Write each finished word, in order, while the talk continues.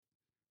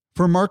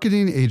For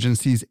marketing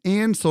agencies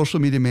and social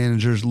media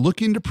managers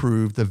looking to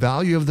prove the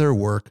value of their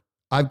work,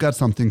 I've got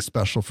something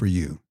special for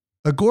you.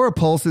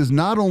 Agorapulse is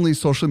not only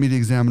Social Media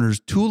Examiner's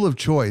tool of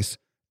choice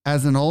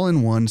as an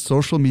all-in-one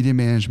social media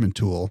management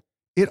tool,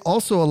 it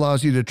also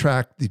allows you to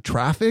track the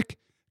traffic,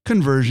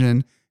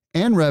 conversion,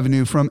 and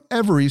revenue from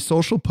every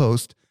social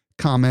post,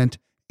 comment,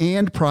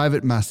 and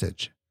private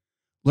message.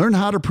 Learn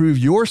how to prove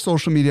your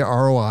social media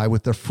ROI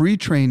with a free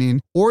training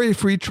or a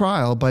free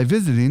trial by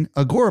visiting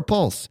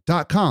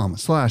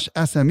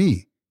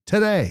agorapulse.com/SME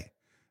today.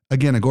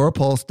 Again,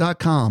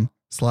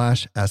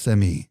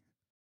 agorapulse.com/SME.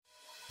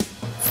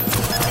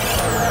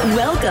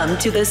 Welcome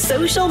to the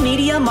Social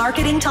Media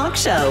Marketing Talk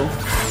Show,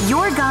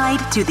 your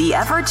guide to the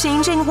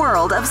ever-changing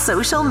world of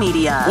social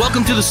media.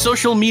 Welcome to the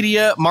Social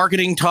Media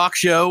Marketing Talk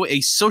Show, a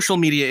Social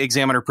Media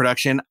Examiner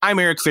production. I'm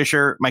Eric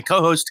Fisher. My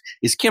co-host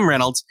is Kim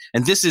Reynolds,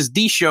 and this is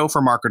the show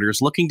for marketers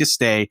looking to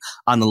stay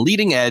on the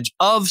leading edge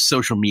of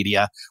social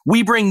media.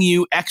 We bring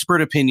you expert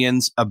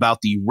opinions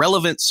about the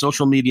relevant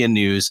social media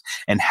news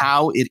and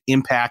how it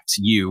impacts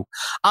you.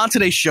 On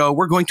today's show,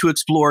 we're going to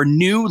explore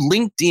new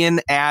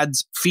LinkedIn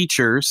ads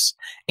features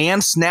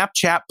and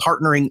Snapchat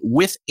partnering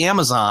with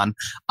Amazon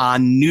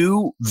on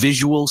new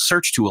visual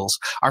search tools.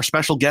 Our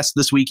special guest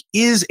this week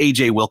is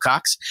AJ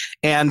Wilcox.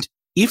 And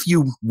if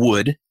you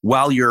would,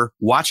 while you're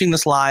watching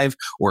this live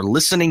or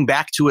listening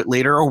back to it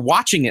later or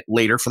watching it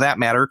later for that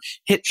matter,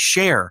 hit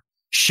share.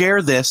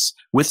 Share this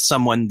with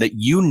someone that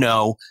you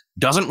know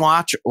doesn't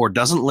watch or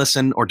doesn't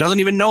listen or doesn't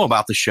even know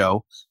about the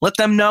show. Let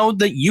them know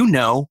that you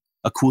know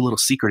a cool little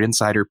secret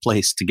insider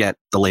place to get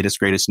the latest,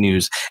 greatest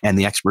news and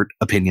the expert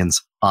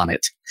opinions on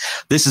it.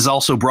 This is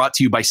also brought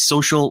to you by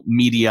Social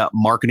Media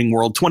Marketing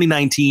World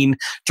 2019.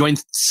 Join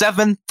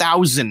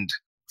 7,000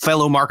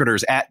 fellow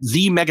marketers at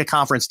the mega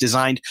conference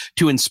designed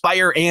to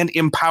inspire and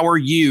empower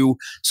you.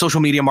 Social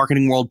Media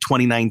Marketing World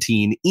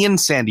 2019 in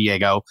San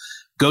Diego.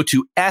 Go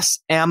to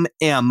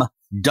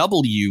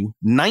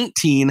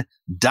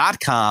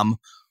smmw19.com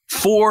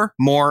for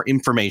more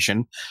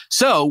information.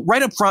 So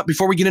right up front,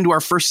 before we get into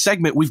our first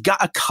segment, we've got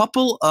a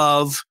couple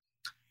of,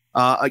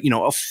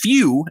 a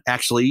few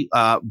actually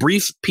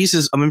brief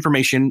pieces of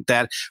information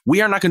that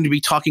we are not going to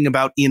be talking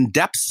about in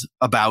depth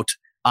about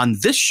on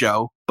this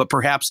show, but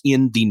perhaps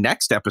in the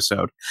next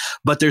episode.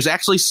 But there's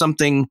actually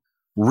something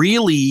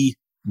really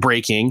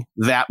breaking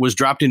that was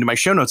dropped into my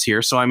show notes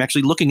here. So I'm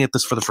actually looking at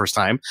this for the first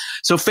time.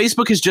 So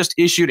Facebook has just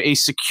issued a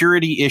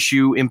security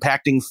issue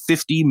impacting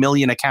 50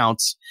 million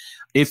accounts.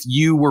 If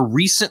you were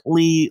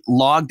recently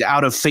logged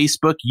out of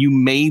Facebook, you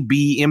may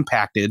be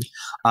impacted.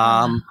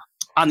 On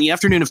the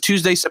afternoon of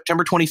Tuesday,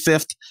 September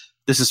 25th,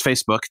 this is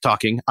Facebook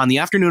talking. On the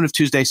afternoon of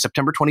Tuesday,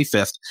 September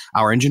 25th,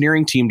 our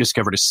engineering team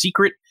discovered a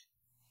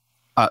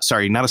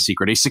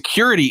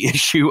security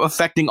issue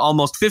affecting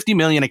almost 50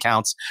 million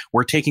accounts.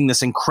 We're taking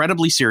this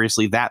incredibly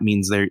seriously. That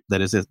means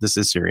this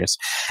is serious.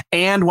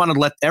 And want to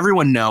let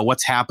everyone know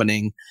what's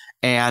happening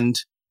and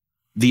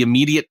the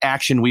immediate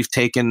action we've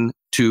taken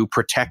to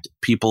protect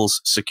people's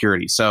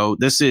security. So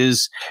this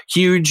is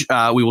huge.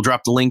 We will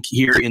drop the link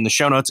here in the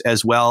show notes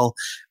as well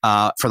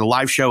for the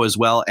live show, as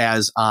well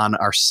as on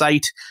our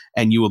site.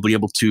 And you will be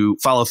able to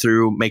follow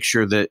through, make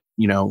sure that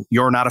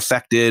you're not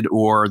affected,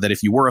 or that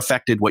if you were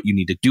affected, what you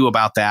need to do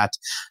about that.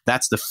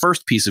 That's the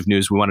first piece of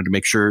news we wanted to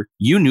make sure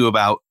you knew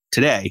about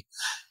today.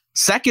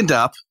 Second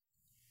up,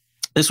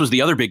 this was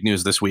the other big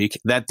news this week,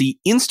 that the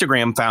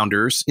Instagram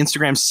founders,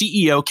 Instagram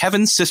CEO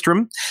Kevin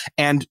Systrom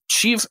and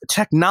Chief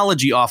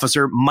Technology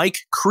Officer Mike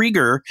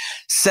Krieger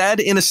said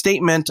in a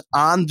statement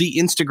on the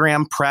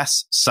Instagram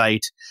press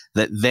site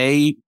that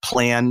they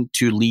plan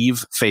to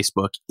leave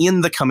Facebook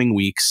in the coming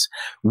weeks.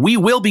 We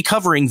will be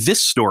covering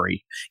this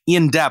story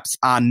in depth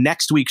on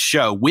next week's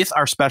show with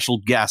our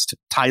special guest,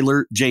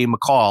 Tyler J.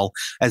 McCall,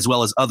 as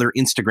well as other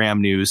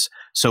Instagram news.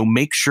 So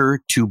make sure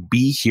to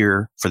be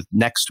here for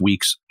next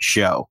week's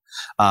show.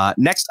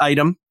 Next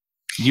item,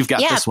 you've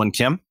got this one,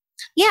 Kim.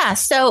 Yeah.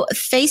 So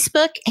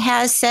Facebook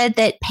has said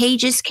that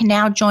pages can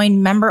now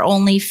join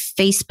member-only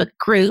Facebook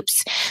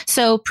groups.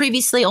 So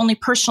previously, only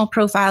personal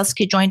profiles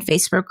could join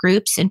Facebook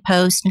groups and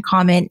post and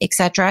comment,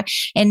 etc.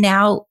 And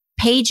now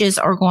pages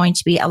are going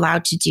to be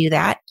allowed to do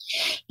that.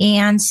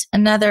 And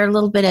another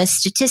little bit of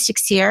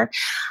statistics here.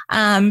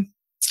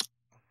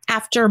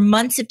 After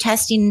months of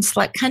testing in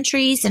select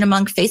countries and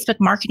among Facebook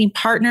marketing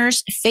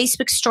partners,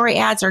 Facebook story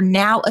ads are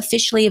now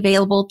officially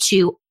available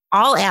to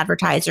all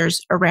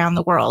advertisers around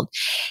the world.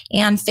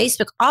 And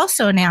Facebook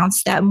also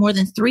announced that more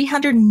than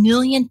 300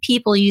 million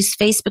people use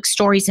Facebook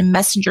stories and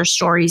Messenger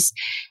stories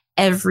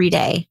every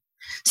day.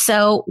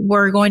 So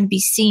we're going to be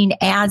seeing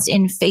ads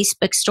in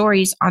Facebook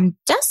stories on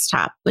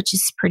desktop, which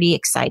is pretty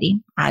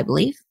exciting, I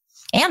believe,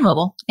 and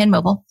mobile.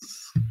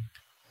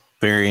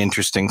 Very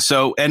interesting.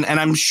 So, and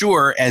I'm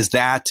sure as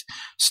that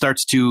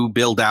starts to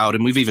build out,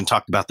 and we've even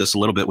talked about this a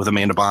little bit with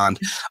Amanda Bond,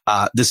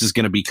 this is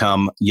going to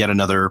become yet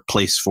another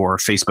place for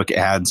Facebook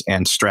ads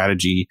and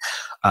strategy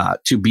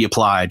to be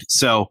applied.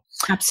 So,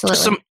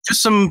 absolutely,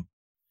 just some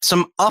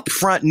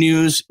upfront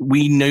news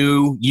we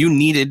knew you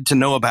needed to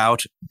know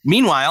about.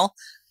 Meanwhile,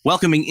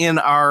 welcoming in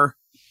our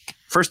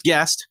first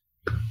guest,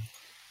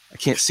 I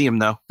can't see him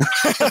though.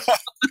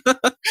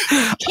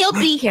 He'll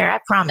be here, I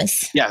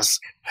promise. Yes.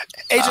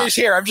 AJ's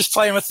here. I'm just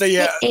playing with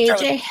the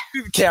AJ.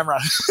 camera.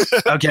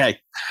 Okay.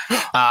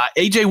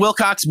 AJ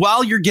Wilcox,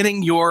 while you're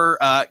getting your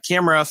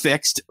camera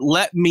fixed,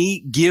 let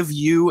me give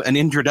you an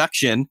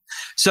introduction.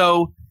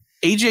 So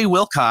AJ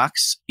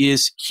Wilcox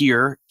is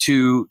here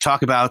to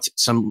talk about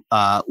some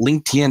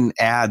LinkedIn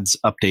ads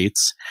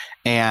updates.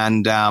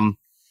 And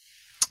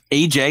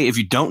AJ, if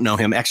you don't know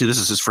him, actually, this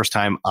is his first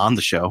time on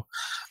the show.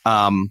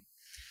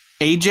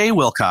 AJ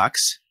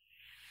Wilcox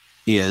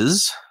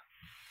is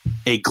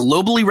a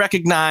globally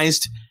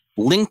recognized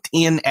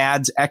LinkedIn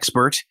ads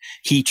expert.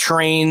 He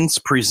trains,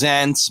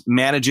 presents,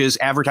 manages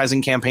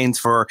advertising campaigns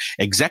for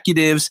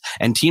executives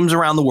and teams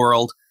around the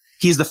world.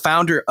 He's the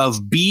founder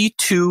of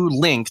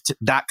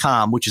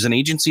B2Linked.com, which is an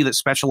agency that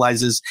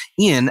specializes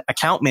in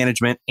account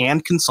management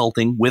and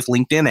consulting with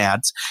LinkedIn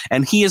ads.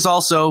 And he has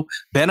also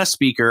been a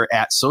speaker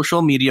at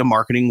Social Media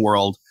Marketing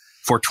World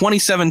for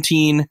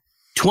 2017,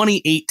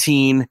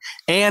 2018,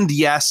 and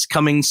yes,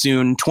 coming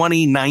soon,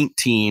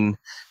 2019.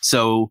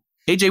 So,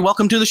 AJ,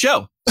 welcome to the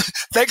show.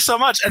 Thanks so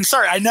much. And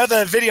sorry, I know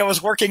the video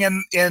was working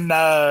in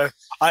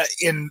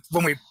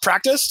when we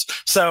practiced.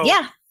 So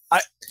Yeah.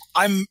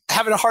 I'm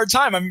having a hard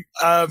time. I'm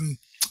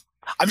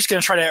just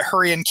going to try to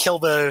hurry and kill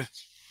the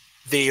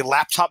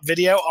laptop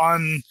video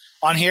on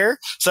here.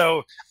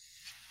 So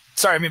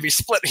sorry, I'm going to be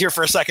split here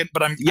for a second,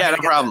 but no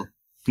problem.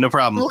 No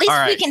problem. At least All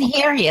right. we can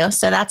hear you,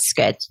 so that's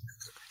good.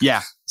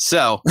 Yeah.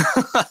 So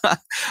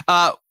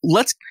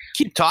let's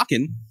keep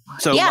talking.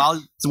 So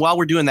while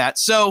we're doing that,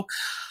 so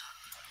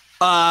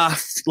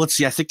let's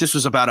see. I think this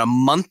was about a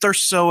month or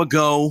so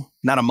ago,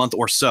 not a month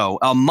or so,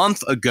 a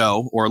month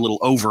ago, or a little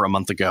over a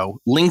month ago,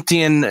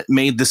 LinkedIn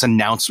made this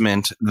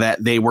announcement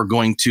that they were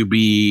going to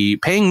be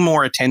paying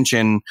more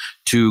attention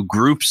to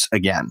groups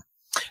again,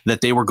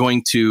 that they were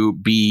going to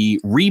be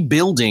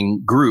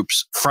rebuilding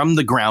groups from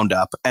the ground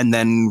up and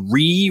then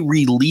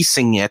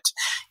re-releasing it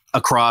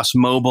across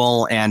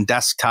mobile and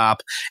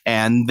desktop.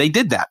 And they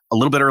did that a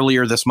little bit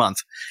earlier this month.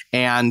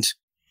 And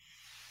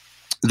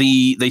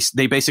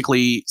they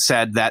basically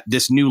said that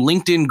this new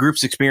LinkedIn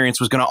Groups experience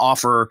was going to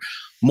offer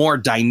more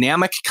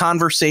dynamic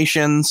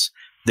conversations.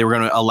 They were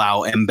going to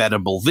allow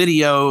embeddable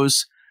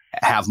videos,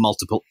 have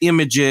multiple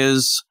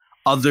images,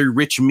 other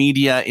rich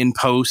media in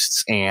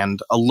posts and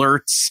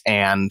alerts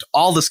and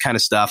all this kind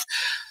of stuff.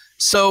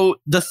 So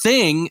the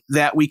thing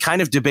that we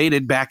kind of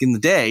debated back in the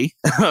day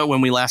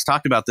when we last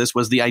talked about this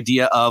was the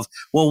idea of,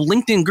 well,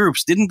 LinkedIn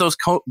Groups, didn't those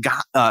kind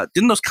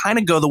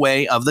of go the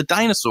way of the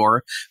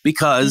dinosaur,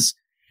 because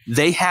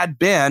they had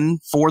been,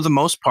 for the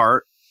most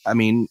part, I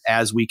mean,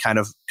 as we kind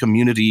of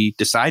community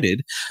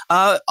decided,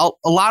 a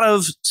lot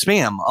of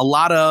spam, a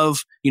lot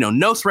of,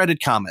 no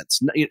threaded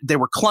comments. They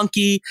were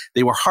clunky.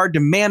 They were hard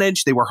to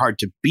manage. They were hard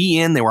to be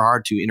in. They were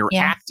hard to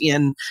interact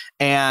in.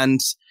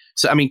 And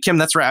so, I mean, Kim,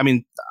 that's right. I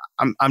mean,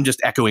 I'm just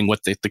echoing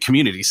what the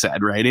community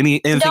said, right?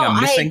 Anything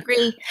I'm missing?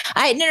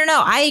 I agree.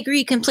 No. I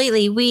agree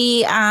completely.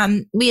 We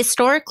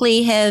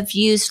historically have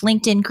used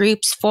LinkedIn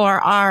Groups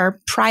for our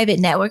private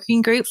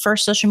networking group for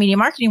Social Media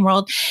Marketing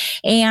World,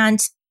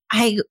 and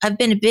I've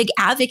been a big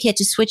advocate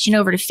to switching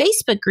over to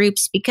Facebook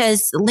groups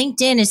because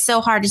LinkedIn is so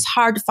hard. It's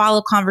hard to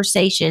follow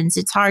conversations.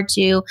 It's hard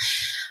to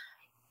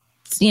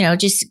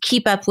just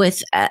keep up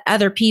with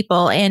other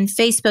people, and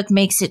Facebook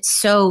makes it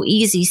so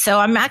easy. So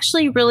I'm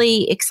actually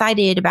really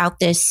excited about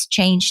this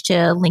change to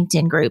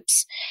LinkedIn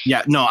Groups.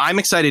 Yeah, no, I'm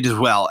excited as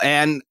well.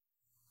 And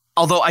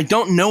although I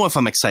don't know if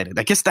I'm excited,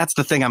 I guess that's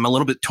the thing I'm a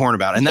little bit torn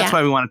about. And that's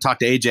why we want to talk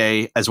to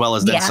AJ as well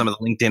as then some of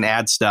the LinkedIn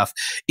ad stuff,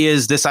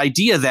 is this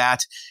idea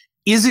that,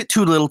 is it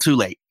too little too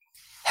late?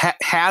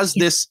 Has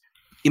this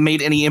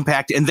made any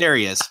impact? And there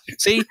he is.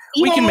 See,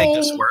 we can make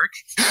this work.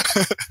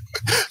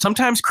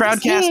 Sometimes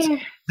Crowdcast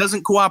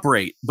doesn't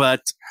cooperate, but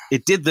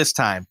it did this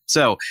time.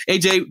 So,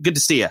 AJ, good to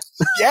see you.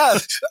 Yeah,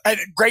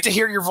 great to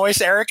hear your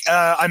voice, Eric.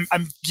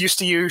 I'm used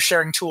to you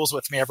sharing tools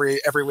with me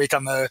every week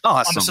on the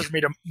Social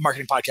Media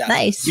Marketing Podcast.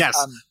 Nice. Yes,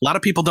 a lot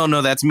of people don't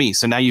know that's me,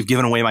 so now you've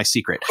given away my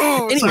secret.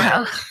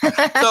 Anyway,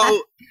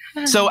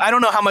 so I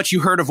don't know how much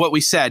you heard of what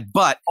we said,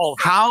 but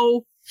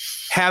how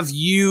have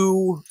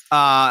you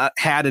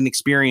had an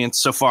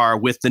experience so far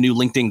with the new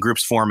LinkedIn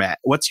Groups format?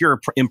 What's your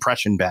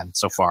impression been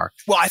so far?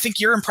 Well, I think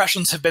your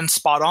impressions have been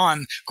spot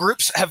on.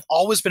 Groups have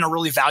always been a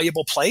really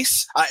valuable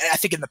place. I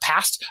think in the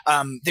past,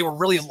 they were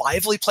really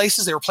lively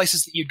places. They were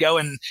places that you'd go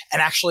and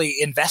actually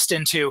invest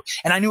into.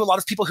 And I knew a lot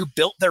of people who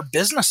built their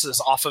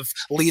businesses off of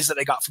leads that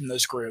they got from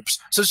those groups.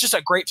 So it's just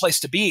a great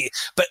place to be.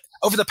 But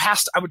over the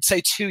past, I would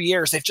say 2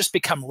 years, they've just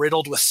become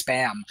riddled with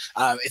spam.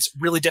 It's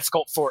really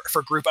difficult for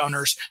group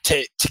owners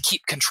to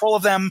keep control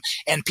of them,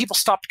 and people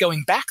stopped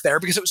going back there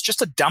because it was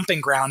just a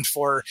dumping ground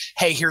for,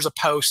 hey, here's a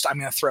post I'm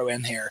going to throw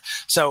in here.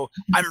 So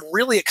I'm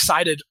really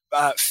excited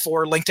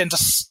for LinkedIn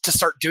to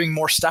start doing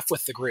more stuff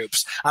with the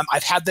groups.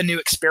 I've had the new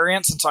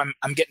experience, and so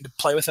I'm getting to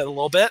play with it a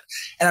little bit,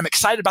 and I'm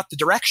excited about the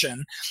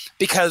direction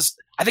because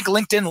I think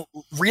LinkedIn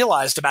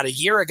realized about a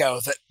year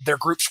ago that their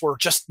groups were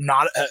just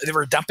not, they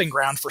were a dumping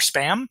ground for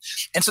spam.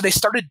 And so they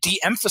started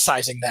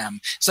de-emphasizing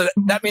them. So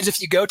that means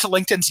if you go to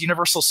LinkedIn's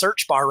universal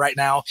search bar right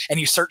now and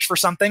you search for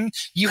something,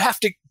 you have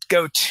to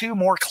go 2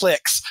 more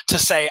clicks to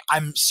say,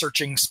 I'm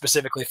searching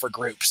specifically for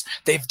groups.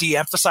 They've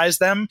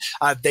de-emphasized them.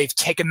 They've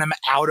taken them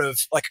out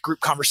of, like, a group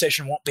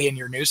conversation won't be in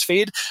your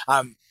newsfeed.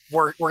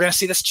 We're going to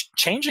see this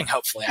changing,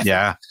 hopefully. I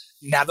think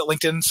now that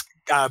LinkedIn's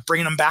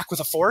bringing them back with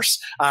a force.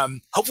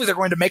 Hopefully they're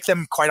going to make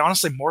them, quite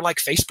honestly, more like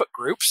Facebook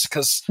groups,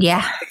 because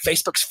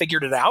Facebook's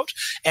figured it out.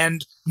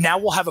 And now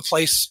we'll have a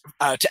place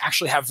to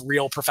actually have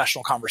real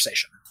professional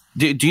conversation.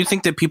 Do you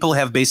think that people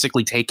have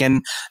basically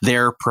taken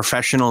their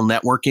professional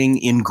networking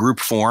in group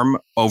form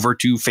over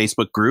to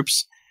Facebook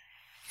groups?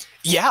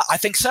 Yeah, I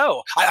think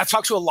so. I've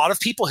talked to a lot of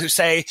people who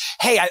say,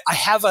 hey, I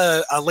have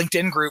a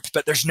LinkedIn group,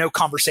 but there's no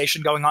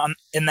conversation going on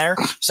in there.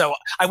 So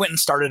I went and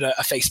started a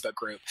Facebook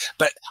group.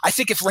 But I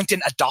think if LinkedIn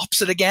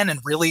adopts it again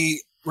and really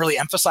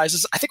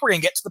emphasizes, I think we're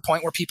going to get to the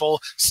point where people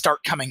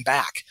start coming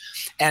back.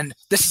 And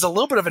this is a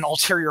little bit of an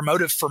ulterior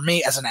motive for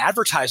me as an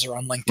advertiser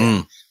on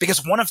LinkedIn,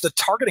 because one of the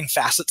targeting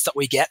facets that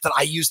we get that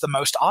I use the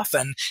most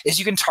often is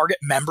you can target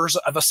members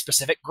of a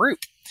specific group.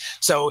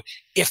 So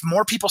if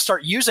more people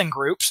start using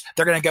groups,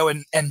 they're going to go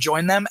and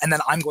join them, and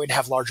then I'm going to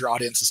have larger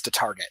audiences to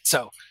target.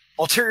 So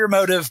ulterior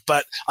motive,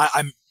 but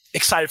I'm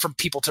excited for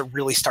people to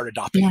really start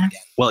adopting it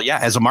again. Well, yeah,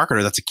 as a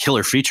marketer, that's a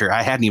killer feature.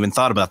 I hadn't even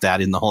thought about that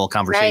in the whole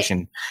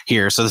conversation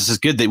here. So this is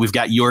good that we've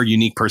got your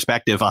unique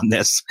perspective on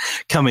this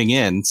coming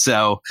in.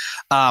 So,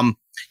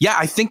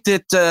 I think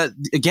that,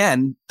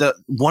 again,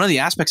 one of the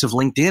aspects of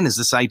LinkedIn is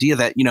this idea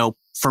that,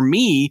 for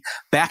me,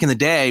 back in the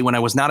day when I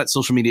was not at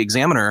Social Media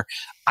Examiner,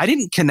 I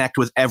didn't connect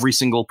with every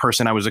single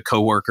person I was a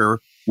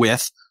coworker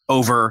with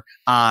over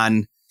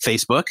on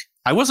Facebook.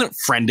 I wasn't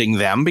friending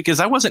them because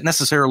I wasn't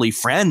necessarily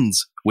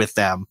friends with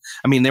them.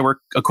 I mean, they were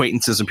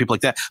acquaintances and people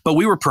like that, but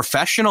we were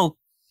professional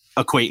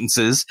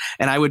acquaintances,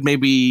 and I would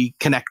maybe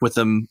connect with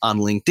them on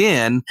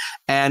LinkedIn.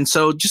 And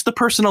so just the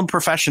personal and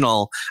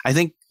professional, I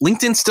think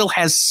LinkedIn still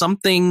has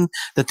something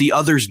that the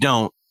others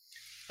don't,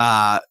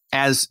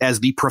 as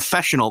the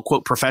professional,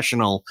 quote,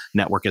 professional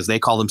network, as they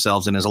call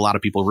themselves, and as a lot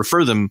of people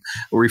refer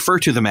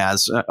to them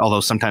as, although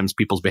sometimes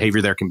people's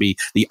behavior there can be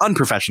the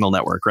unprofessional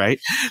network, right?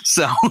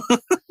 So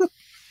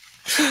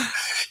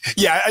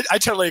yeah, I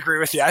totally agree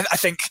with you. I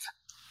think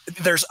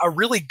there's a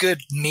really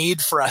good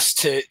need for us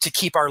to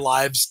keep our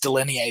lives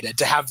delineated,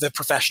 to have the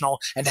professional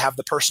and to have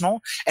the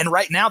personal. And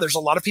right now, there's a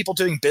lot of people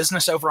doing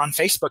business over on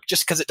Facebook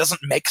just because it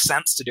doesn't make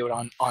sense to do it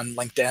on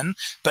LinkedIn.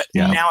 But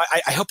now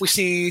I hope we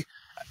see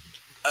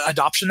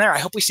adoption there. I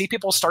hope we see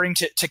people starting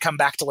to come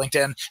back to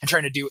LinkedIn and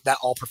trying to do that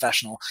all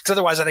professional. Because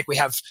otherwise, I think we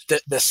have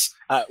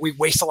we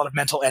waste a lot of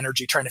mental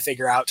energy trying to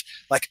figure out,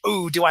 like,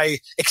 ooh, do I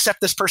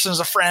accept this person as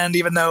a friend,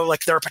 even though,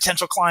 like, they're a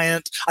potential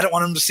client? I don't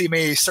want them to see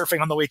me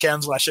surfing on the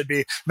weekends when I should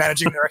be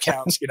managing their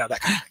accounts, that kind of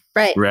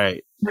thing.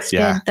 Right. That's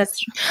good.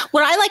 That's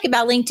what I like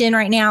about LinkedIn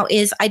right now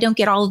is I don't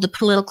get all of the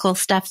political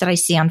stuff that I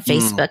see on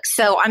Facebook.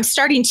 So I'm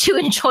starting to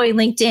enjoy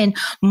LinkedIn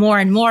more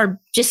and more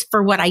just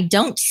for what I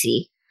don't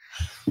see,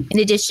 in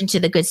addition to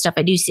the good stuff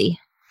I do see.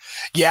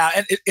 Yeah,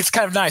 and it's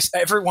kind of nice.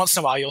 Every once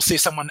in a while, you'll see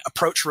someone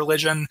approach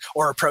religion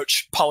or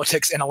approach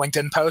politics in a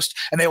LinkedIn post,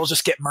 and they will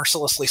just get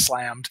mercilessly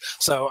slammed.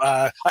 So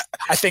I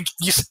think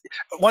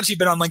once you've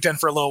been on LinkedIn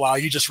for a little while,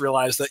 you just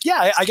realize that,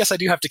 I guess I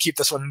do have to keep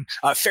this one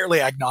fairly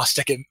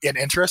agnostic in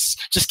interests.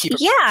 Just keep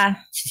it.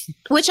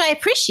 Which I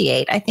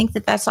appreciate. I think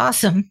that's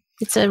awesome.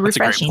 It's refreshing.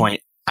 That's a great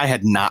point. I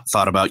had not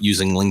thought about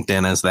using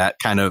LinkedIn as that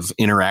kind of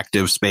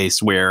interactive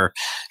space where,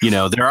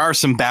 there are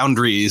some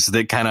boundaries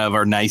that kind of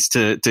are nice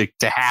to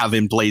have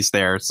in place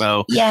there.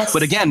 So, yes.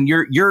 But again,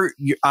 your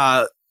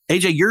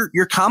AJ,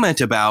 your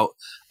comment about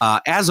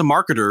as a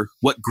marketer,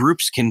 what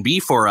groups can be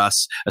for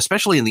us,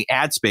 especially in the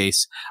ad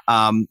space,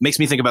 makes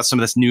me think about some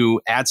of this new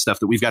ad stuff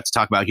that we've got to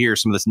talk about here,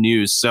 some of this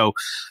news. So,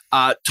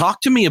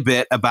 talk to me a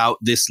bit about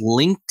this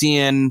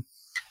LinkedIn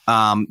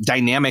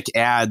dynamic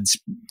ads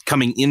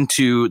coming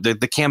into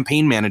the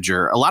campaign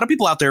manager. A lot of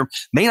people out there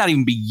may not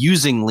even be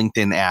using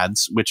LinkedIn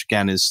ads, which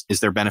again is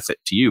their benefit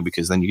to you,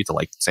 because then you get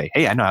to say,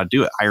 hey, I know how to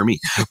do it. Hire me.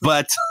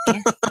 But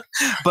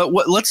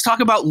let's talk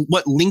about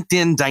what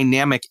LinkedIn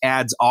dynamic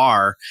ads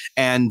are,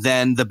 and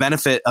then the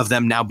benefit of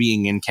them now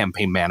being in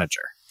Campaign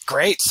Manager.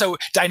 Great. So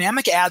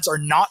dynamic ads are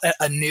not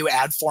a new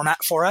ad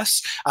format for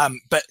us,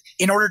 but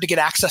in order to get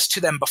access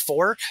to them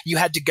before, you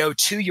had to go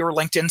to your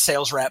LinkedIn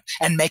sales rep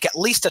and make at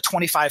least a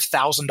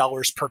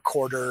 $25,000 per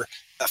quarter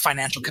a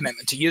financial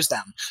commitment to use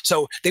them.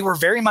 So they were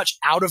very much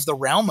out of the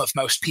realm of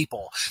most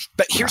people.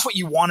 But here's what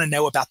you want to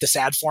know about this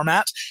ad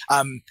format.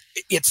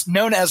 It's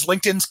known as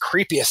LinkedIn's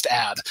creepiest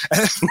ad.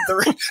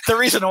 The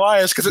reason why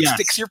is because it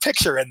sticks your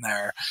picture in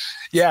there.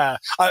 Yeah.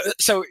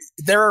 So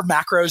there are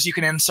macros you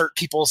can insert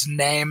people's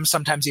name,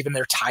 sometimes even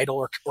their title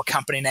or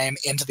company name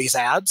into these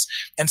ads.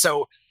 And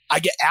so I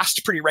get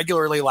asked pretty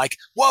regularly, like,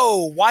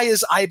 whoa, why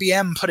is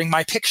IBM putting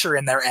my picture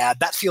in their ad?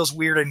 That feels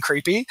weird and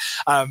creepy.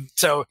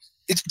 So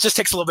it just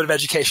takes a little bit of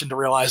education to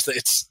realize that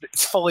it's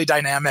fully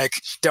dynamic.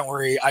 Don't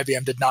worry,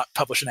 IBM did not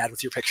publish an ad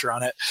with your picture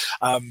on it.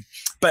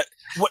 But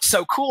what's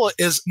so cool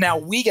is now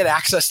we get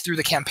access through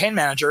the campaign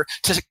manager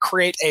to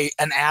create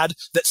an ad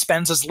that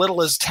spends as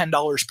little as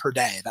 $10 per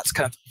day. That's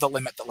kind of the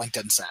limit that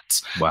LinkedIn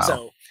sets. Wow.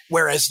 So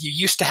whereas you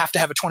used to have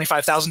a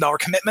 $25,000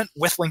 commitment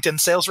with LinkedIn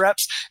sales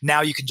reps,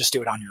 now you can just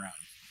do it on your own.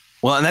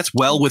 Well, and that's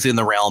well within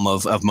the realm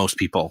of most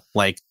people.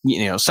 Like,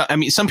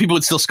 some people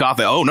would still scoff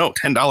at, oh no,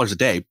 $10 a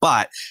day,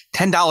 but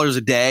 $10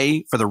 a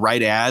day for the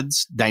right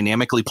ads,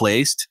 dynamically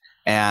placed.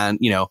 And,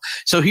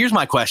 so here's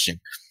my question.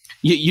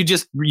 You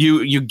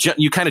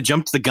kind of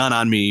jumped the gun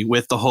on me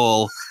with the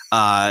whole,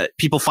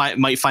 people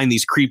might find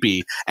these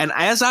creepy. And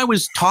as I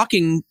was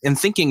talking and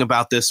thinking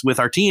about this with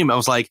our team, I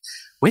was like,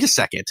 wait a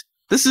second,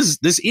 this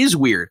is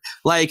weird.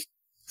 Like,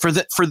 for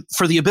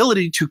the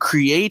ability to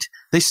create,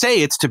 they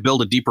say it's to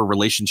build a deeper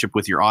relationship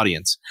with your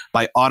audience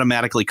by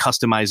automatically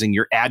customizing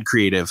your ad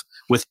creative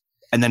with,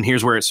 and then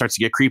here's where it starts to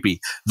get creepy,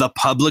 the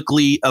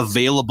publicly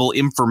available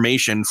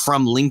information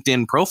from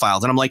LinkedIn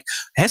profiles. And I'm like,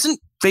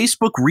 hasn't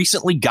Facebook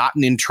recently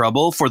gotten in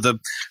trouble for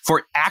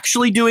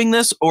actually doing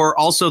this, or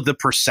also the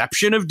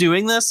perception of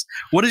doing this?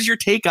 What is your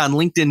take on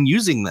LinkedIn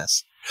using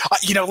this?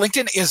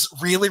 LinkedIn is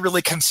really,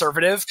 really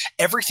conservative.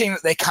 Everything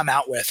that they come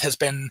out with has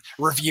been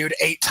reviewed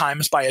 8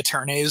 times by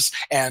attorneys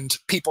and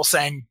people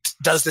saying,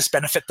 does this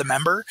benefit the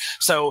member?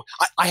 So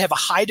I have a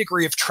high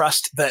degree of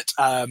trust that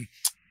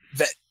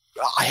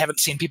I haven't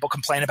seen people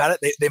complain about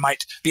it. They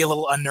might be a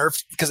little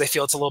unnerved because they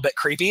feel it's a little bit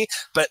creepy.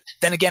 But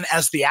then again,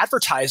 as the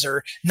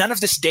advertiser, none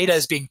of this data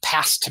is being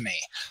passed to me.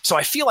 So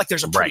I feel like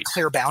there's a pretty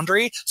clear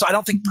boundary. So I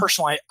don't think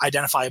personally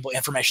identifiable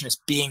information is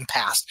being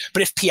passed.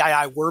 But if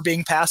PII were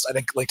being passed, I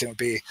think LinkedIn would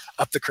be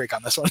up the creek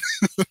on this one.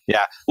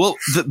 Yeah. Well,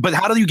 but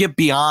how do you get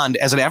beyond,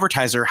 as an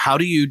advertiser, how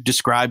do you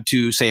describe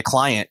to, say, a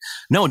client,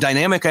 no,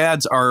 dynamic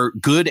ads are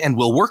good and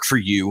will work for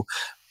you,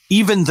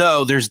 even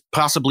though there's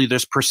possibly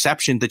this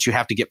perception that you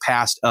have to get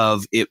past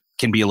of it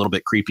can be a little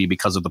bit creepy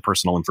because of the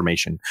personal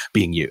information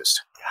being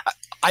used?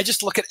 I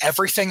just look at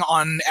everything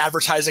on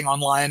advertising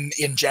online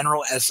in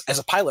general as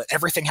a pilot.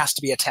 Everything has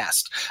to be a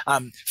test.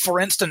 For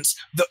instance,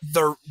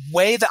 the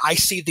way that I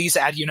see these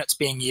ad units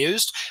being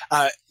used,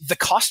 the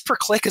cost per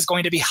click is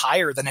going to be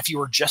higher than if you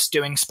were just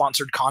doing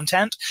sponsored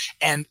content,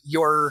 and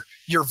your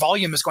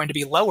volume is going to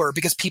be lower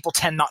because people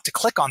tend not to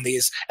click on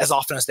these as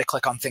often as they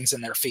click on things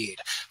in their feed.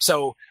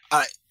 So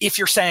if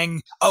you're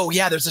saying, oh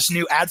yeah, there's this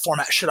new ad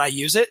format, should I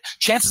use it?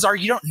 Chances are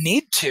you don't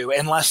need to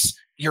unless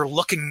you're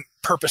looking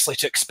purposely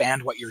to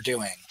expand what you're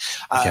doing.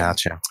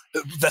 Gotcha.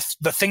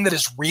 The thing that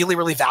is really,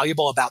 really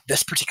valuable about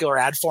this particular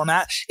ad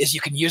format is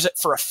you can use it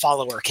for a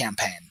follower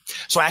campaign.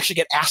 So I actually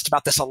get asked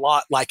about this a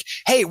lot, like,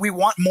 hey, we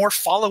want more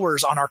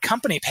followers on our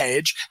company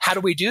page. How do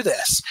we do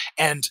this?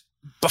 And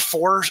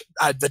before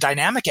the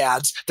dynamic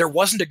ads, there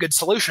wasn't a good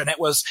solution. It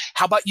was,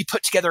 how about you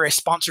put together a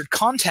sponsored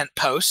content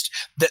post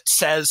that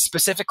says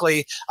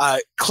specifically,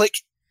 click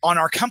on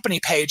our company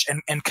page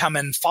and come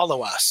and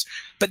follow us.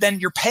 But then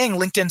you're paying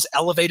LinkedIn's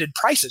elevated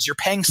prices. You're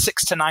paying $6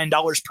 to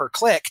 $9 per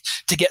click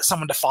to get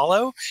someone to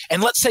follow.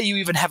 And let's say you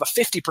even have a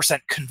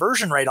 50%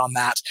 conversion rate on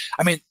that.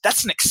 I mean,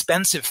 that's an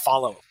expensive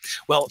follow.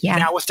 Well,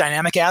 now with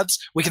dynamic ads,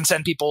 we can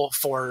send people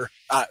for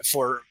I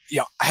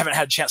haven't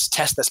had a chance to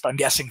test this, but I'm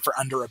guessing for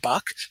under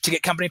 $1 to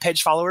get company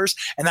page followers.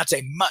 And that's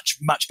a much,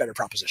 much better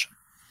proposition.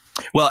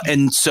 Well,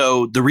 and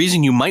so the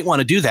reason you might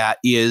want to do that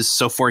is,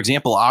 so for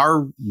example,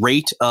 our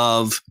rate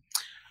of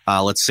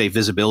let's say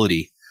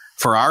visibility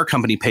for our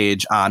company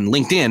page on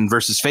LinkedIn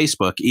versus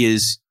Facebook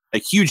is a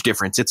huge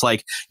difference. It's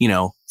like,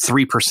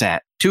 3%,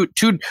 2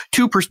 to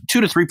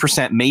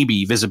 3%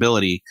 maybe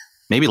visibility,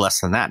 maybe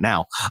less than that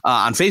now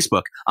on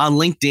Facebook. On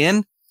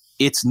LinkedIn,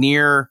 it's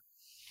near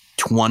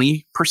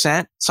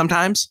 20%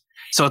 sometimes.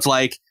 So it's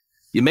like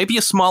it may be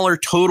a smaller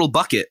total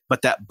bucket,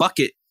 but that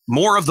bucket,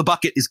 more of the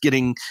bucket is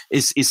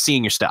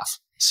seeing your stuff.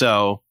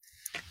 So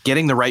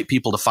getting the right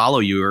people to follow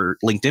your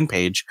LinkedIn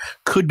page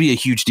could be a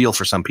huge deal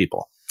for some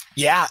people.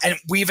 Yeah, and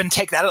we even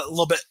take that a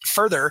little bit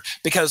further,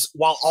 because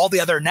while all the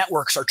other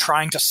networks are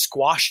trying to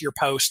squash your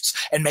posts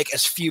and make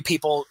as few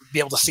people be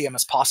able to see them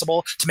as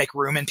possible to make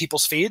room in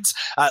people's feeds,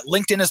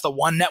 LinkedIn is the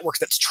one network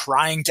that's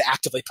trying to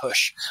actively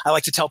push. I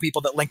like to tell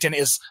people that LinkedIn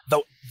is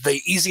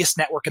the easiest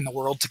network in the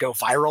world to go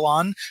viral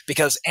on,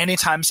 because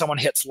anytime someone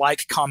hits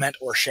like, comment,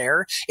 or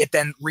share, it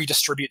then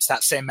redistributes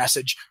that same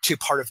message to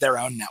part of their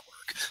own network.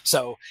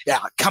 So yeah,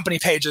 company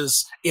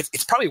pages,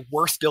 it's probably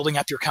worth building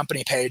up your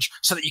company page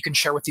so that you can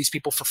share with these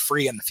people for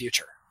free in the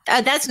future.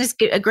 That's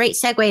just a great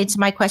segue into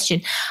my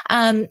question.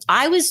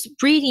 I was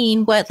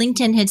reading what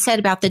LinkedIn had said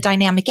about the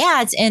dynamic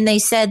ads, and they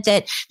said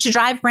that to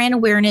drive brand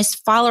awareness,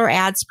 follower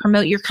ads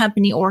promote your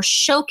company or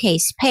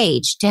showcase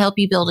page to help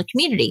you build a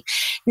community.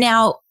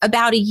 Now,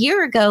 about a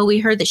year ago, we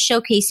heard that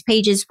showcase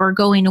pages were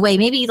going away.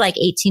 Maybe like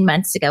 18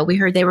 months ago, we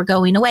heard they were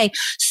going away.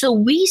 So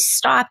we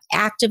stopped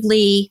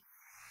actively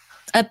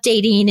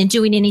updating and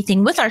doing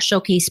anything with our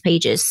showcase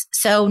pages.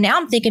 So now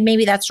I'm thinking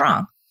maybe that's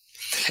wrong.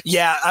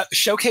 Yeah,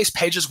 showcase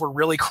pages were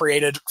really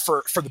created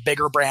for the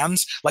bigger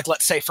brands. Like,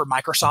 let's say for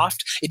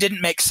Microsoft, it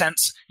didn't make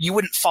sense. You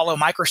wouldn't follow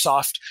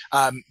Microsoft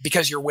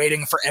because you're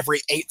waiting for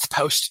every 8th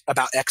post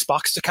about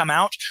Xbox to come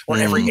out or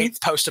every 8th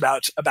post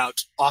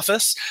about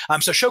Office.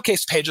 So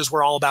showcase pages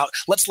were all about,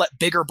 let's let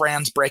bigger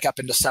brands break up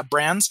into sub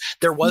brands.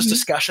 There was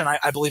discussion,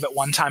 I believe, at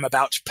one time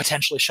about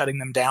potentially shutting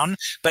them down.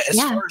 But as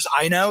far as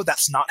I know,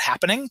 that's not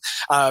happening.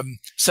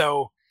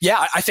 So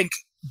yeah, I think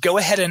go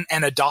ahead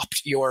and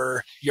adopt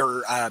your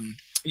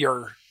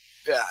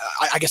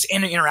I guess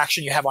any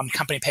interaction you have on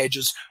company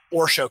pages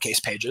or showcase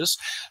pages.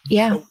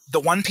 Yeah. The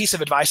one piece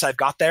of advice I've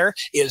got there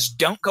is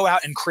don't go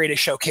out and create a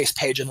showcase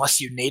page unless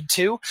you need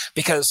to,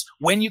 because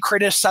when you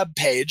create a sub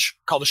page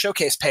called a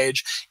showcase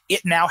page,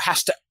 it now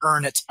has to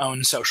earn its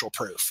own social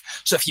proof.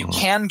 So if you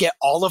can get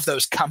all of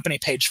those company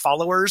page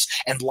followers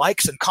and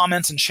likes and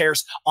comments and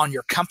shares on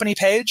your company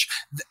page,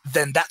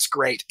 then that's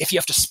great. If you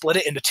have to split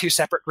it into 2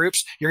 separate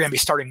groups, you're going to be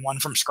starting one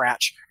from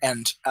scratch,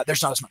 and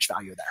there's not as much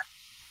value there.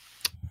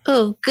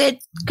 Oh, good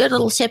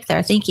little tip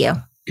there. Thank you.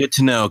 Good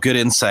to know. Good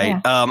insight.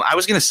 Yeah. I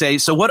was going to say,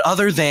 so what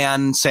other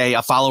than, say,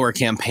 a follower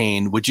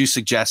campaign would you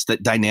suggest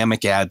that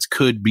dynamic ads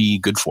could be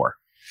good for?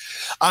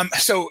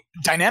 So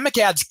dynamic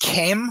ads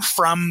came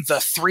from the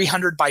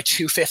 300 by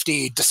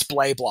 250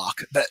 display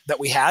block that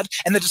we had.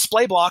 And the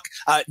display block,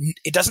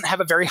 it doesn't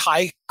have a very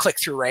high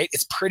click-through rate.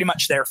 It's pretty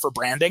much there for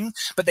branding.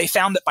 But they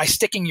found that by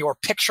sticking your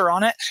picture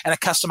on it and a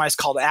customized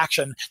call to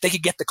action, they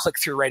could get the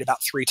click-through rate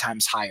about 3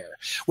 times higher.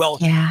 Well,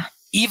 yeah.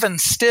 Even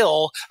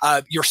still,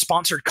 your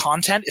sponsored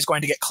content is going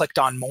to get clicked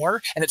on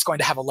more, and it's going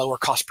to have a lower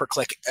cost per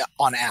click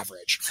on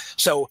average.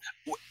 So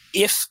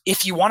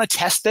if you want to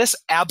test this,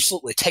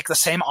 absolutely take the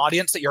same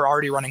audience that you're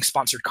already running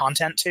sponsored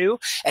content to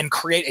and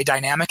create a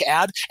dynamic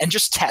ad and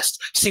just test.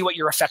 See what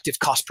your effective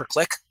cost per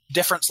click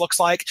difference looks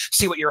like,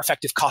 see what your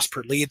effective cost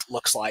per lead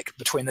looks like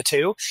between the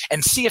two,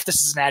 and see if this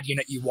is an ad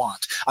unit you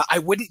want. I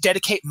wouldn't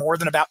dedicate more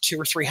than about $200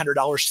 or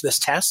 $300 to this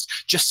test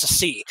just to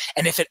see.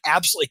 And if it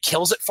absolutely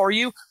kills it for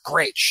you,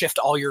 great, shift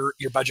all your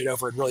budget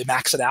over and really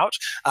max it out.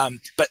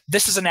 But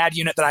this is an ad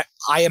unit that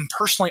I am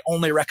personally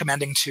only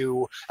recommending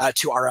to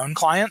our own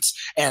clients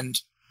and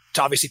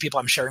to obviously people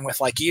I'm sharing with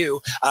like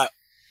you,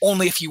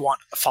 only if you want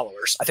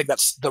followers. I think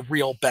that's the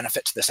real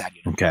benefit to this ad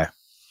unit. Okay.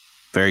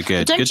 Very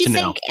good. Don't good you to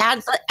think know.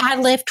 ad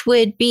lift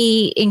would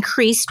be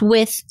increased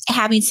with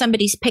having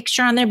somebody's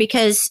picture on there,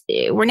 because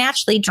we're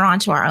naturally drawn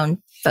to our own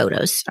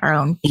photos, our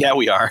own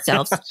we are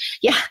selves.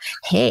 Yeah.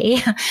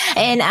 Hey.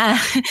 And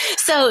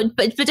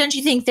but don't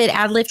you think that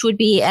ad lift would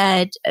be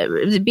a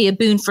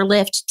boon for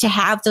Lyft to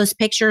have those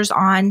pictures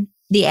on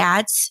the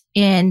ads?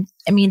 And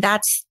I mean,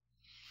 that's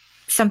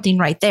something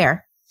right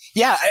there.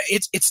 Yeah,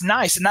 it's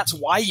nice, and that's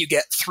why you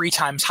get 3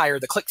 times higher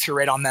the click-through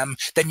rate on them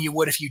than you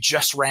would if you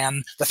just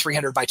ran the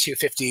 300 by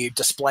 250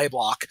 display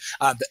block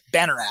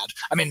banner ad.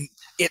 I mean,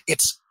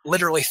 it's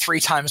literally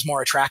 3 times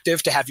more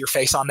attractive to have your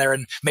face on there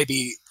and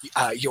maybe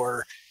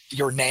your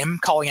name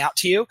calling out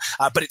to you,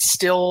 but it's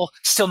still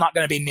not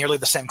going to be nearly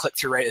the same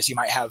click-through rate as you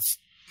might have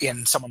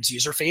in someone's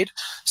user feed.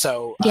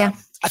 So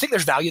I think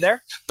there's value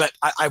there, but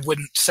I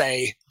wouldn't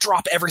say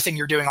drop everything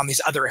you're doing on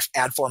these other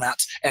ad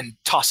formats and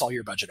toss all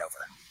your budget over.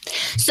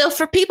 So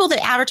for people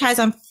that advertise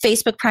on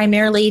Facebook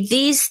primarily,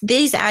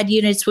 these ad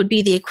units would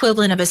be the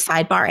equivalent of a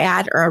sidebar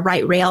ad or a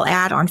right rail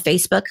ad on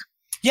Facebook?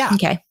 Yeah.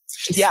 Okay.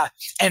 Yeah.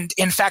 And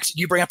in fact,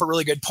 you bring up a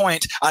really good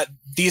point.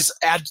 These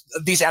ad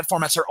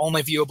formats are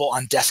only viewable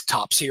on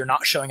desktop, so you're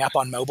not showing up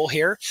on mobile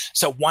here.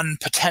 So one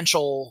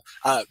potential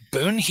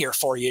boon here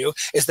for you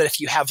is that if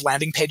you have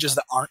landing pages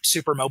that aren't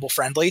super mobile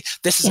friendly,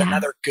 this is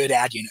another good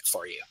ad unit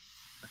for you.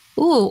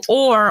 Ooh,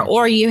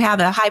 or you have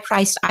a high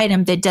priced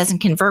item that doesn't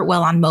convert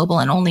well on mobile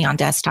and only on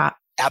desktop.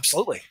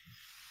 Absolutely.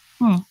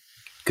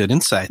 Good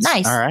insights.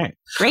 Nice. All right.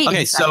 Great.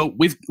 Okay, insight. so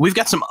we've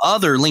got some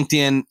other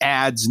LinkedIn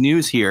ads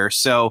news here.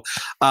 So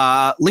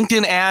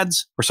LinkedIn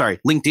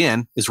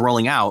is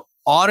rolling out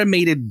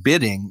automated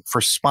bidding for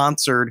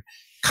sponsored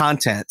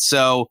content.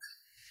 So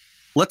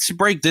let's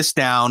break this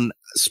down.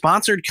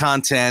 Sponsored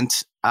content,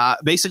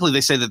 basically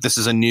they say that this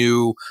is a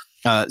new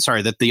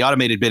that the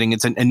automated bidding,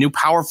 it's a new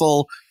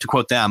powerful, to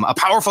quote them, a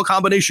powerful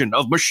combination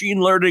of machine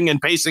learning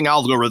and pacing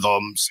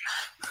algorithms.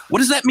 What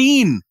does that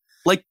mean?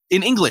 Like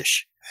in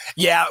English?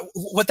 Yeah,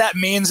 what that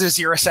means is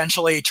you're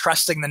essentially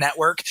trusting the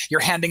network. You're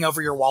handing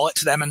over your wallet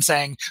to them and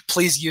saying,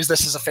 please use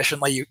this as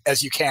efficiently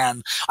as you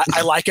can.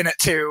 I liken it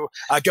to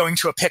going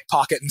to a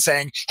pickpocket and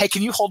saying, hey,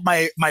 can you hold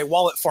my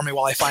wallet for me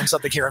while I find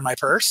something here in my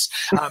purse?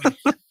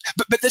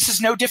 But this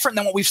is no different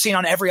than what we've seen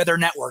on every other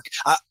network.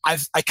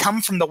 I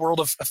come from the world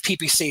of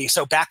PPC.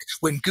 So back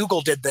when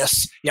Google did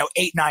this,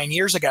 8-9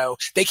 years ago,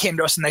 they came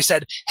to us and they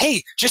said,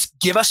 "Hey, just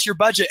give us your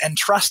budget and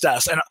trust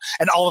us."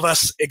 And all of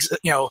us,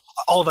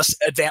 all of us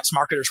advanced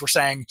marketers were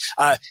saying,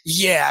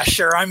 "Yeah,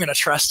 sure, I'm going to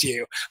trust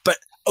you." But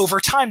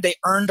over time, they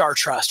earned our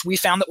trust. We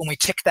found that when we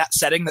ticked that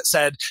setting that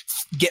said,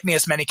 "Get me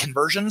as many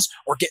conversions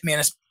or get me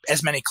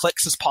as many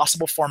clicks as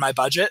possible for my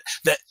budget,"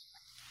 that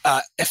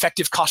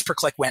effective cost per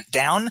click went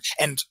down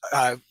and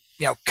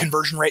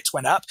conversion rates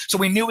went up. So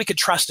we knew we could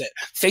trust it.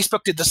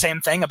 Facebook did the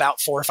same thing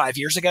about 4 or 5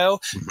 years ago.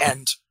 Mm-hmm.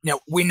 And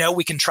we know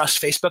we can trust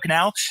Facebook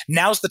now.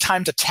 Now's the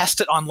time to test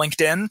it on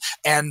LinkedIn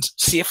and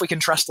see if we can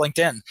trust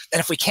LinkedIn. And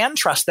if we can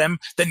trust them,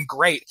 then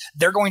great.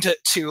 They're going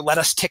to let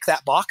us tick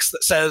that box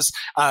that says,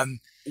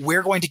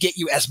 we're going to get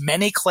you as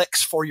many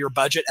clicks for your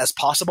budget as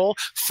possible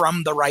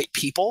from the right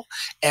people.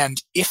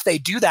 And if they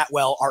do that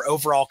well, our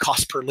overall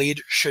cost per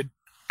lead should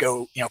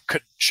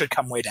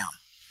come way down.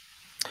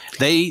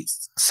 They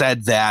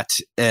said that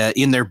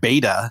in their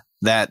beta,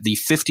 that the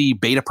 50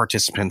 beta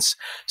participants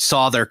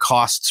saw their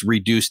costs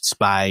reduced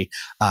by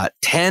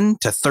 10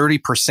 to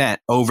 30%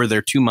 over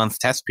their 2-month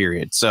test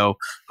period. So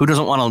who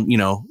doesn't want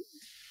to,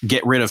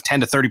 get rid of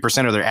 10 to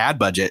 30% of their ad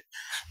budget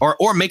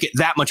or make it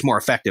that much more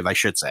effective, I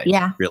should say.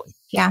 Yeah. Really.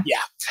 Yeah.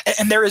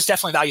 And there is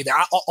definitely value there.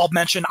 I'll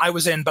mention I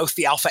was in both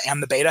the alpha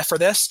and the beta for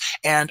this,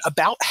 and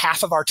about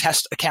half of our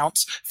test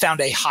accounts found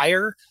a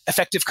higher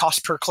effective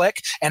cost per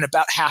click, and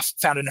about half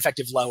found an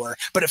effective lower.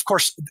 But of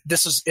course,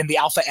 this is in the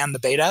alpha and the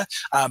beta,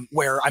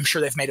 where I'm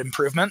sure they've made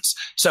improvements.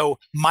 So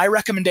my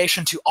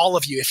recommendation to all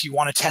of you, if you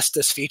want to test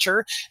this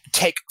feature,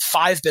 take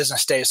 5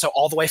 business days, so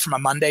all the way from a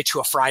Monday to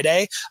a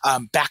Friday,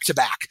 back to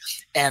back.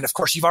 And of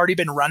course, you've already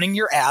been running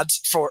your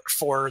ads for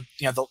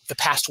the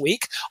past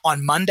week.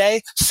 On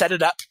Monday, set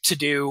it up to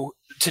do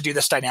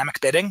this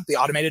dynamic bidding, the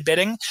automated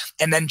bidding,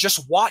 and then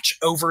just watch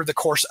over the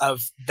course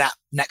of that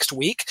next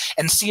week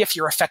and see if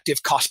your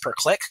effective cost per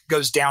click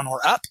goes down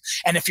or up,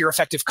 and if your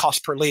effective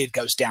cost per lead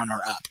goes down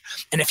or up.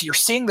 And if you're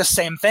seeing the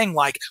same thing,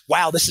 like,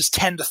 wow, this is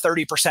 10 to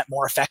 30%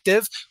 more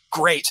effective,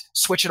 great,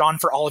 switch it on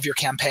for all of your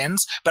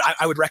campaigns. But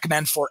I would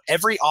recommend for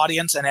every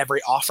audience and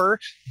every offer,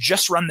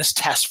 just run this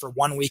test for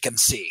 1 week and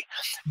see.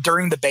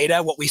 During the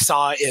beta, what we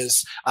saw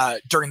is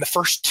during the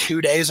first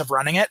 2 days of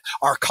running it,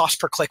 our cost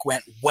per click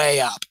went way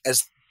up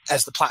as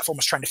the platform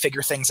was trying to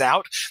figure things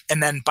out.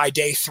 And then by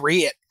day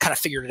 3, it kind of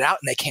figured it out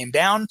and they came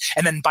down.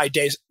 And then by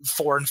days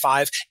 4 and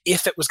 5,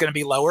 if it was going to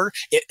be lower,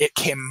 it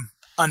came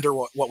under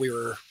what we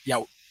were,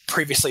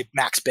 previously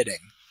max bidding.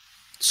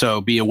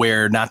 So be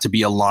aware not to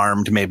be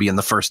alarmed maybe in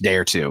the first day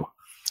or two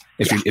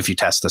if you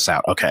test this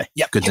out. Okay.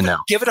 Yep. Good to know.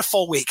 Give it a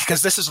full week,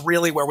 because this is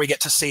really where we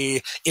get to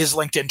see, is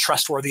LinkedIn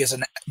trustworthy as a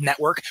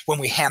network when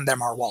we hand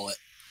them our wallet.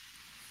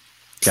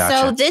 Gotcha.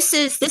 So this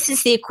is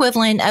the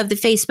equivalent of the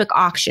Facebook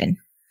auction.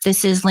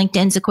 This is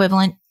LinkedIn's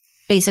equivalent,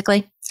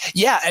 basically.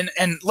 Yeah,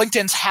 and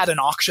LinkedIn's had an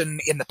auction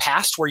in the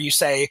past where you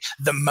say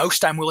the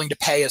most I'm willing to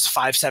pay is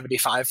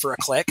 $5.75 for a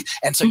click,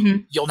 and so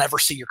you'll never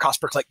see your cost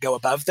per click go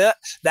above that.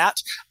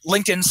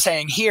 LinkedIn's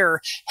saying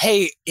here,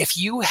 hey, if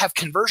you have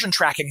conversion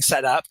tracking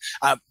set up,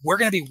 we're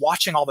going to be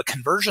watching all the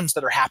conversions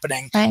that are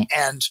happening, right,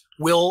 and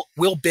we'll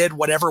bid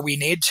whatever we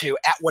need to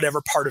at whatever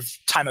part of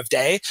time of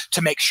day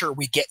to make sure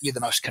we get you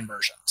the most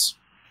conversions.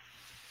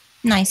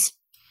 Nice.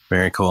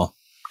 Very cool.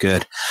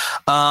 Good.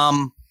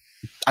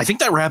 I think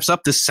that wraps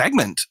up this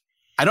segment.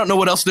 I don't know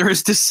what else there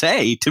is to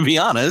say, to be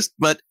honest.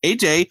 But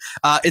AJ,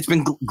 it's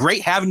been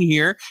great having you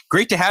here.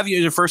 Great to have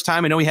you the first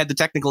time. I know we had the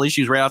technical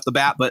issues right off the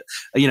bat, but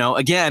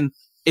again,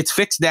 it's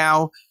fixed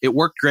now. It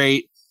worked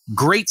great.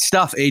 Great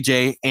stuff,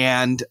 AJ.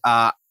 And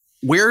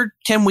where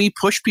can we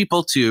push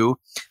people to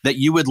that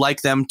you would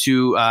like them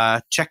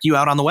to check you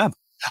out on the web?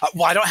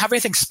 Well, I don't have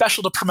anything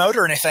special to promote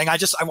or anything. I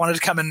wanted to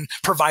come and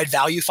provide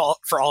value for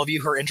all of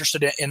you who are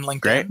interested in LinkedIn.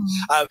 Great.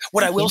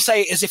 What I will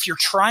say is, if you're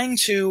trying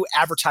to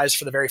advertise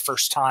for the very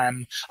first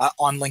time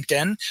on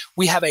LinkedIn,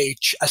 we have a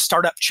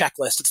startup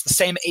checklist. It's the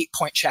same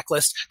 8-point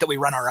checklist that we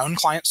run our own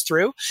clients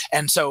through.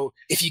 And so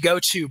if you go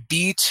to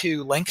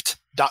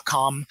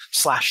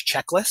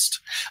b2linked.com/checklist,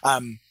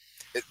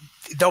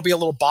 there'll be a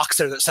little box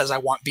there that says, I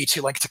want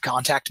B2Link to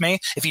contact me.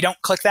 If you don't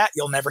click that,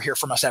 you'll never hear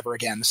from us ever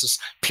again. This is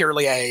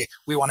purely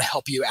we want to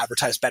help you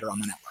advertise better on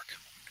the network.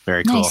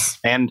 Very cool. Nice.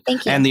 And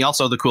Thank you. And the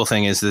cool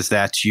thing is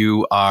that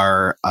you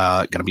are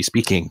going to be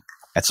speaking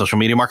at Social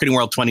Media Marketing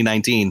World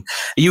 2019.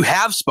 You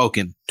have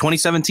spoken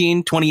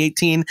 2017,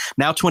 2018,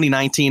 now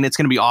 2019. It's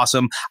going to be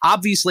awesome.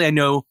 Obviously, I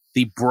know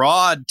the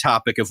broad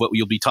topic of what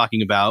you'll be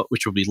talking about,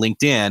 which will be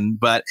LinkedIn,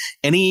 but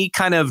any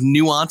kind of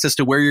nuance as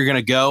to where you're going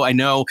to go? I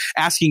know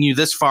asking you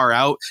this far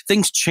out,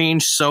 things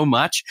change so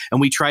much, and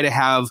we try to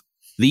have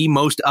the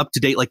most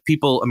up-to-date,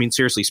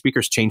 seriously,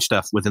 speakers change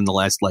stuff within the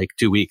last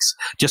 2 weeks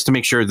just to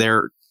make sure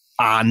they're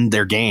on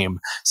their game.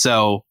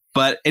 So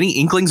but any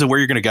inklings of where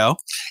you're going to go?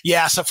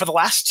 Yeah. So for the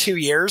last 2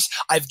 years,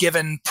 I've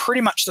given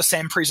pretty much the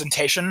same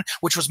presentation,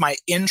 which was my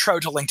intro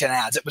to LinkedIn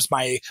ads. It was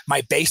my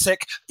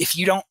basic. If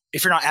you're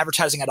not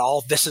advertising at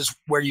all, this is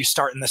where you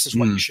start and this is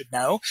what you should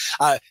know.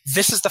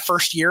 This is the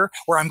first year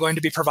where I'm going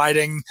to be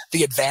providing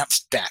the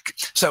advanced deck.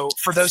 So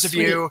for those of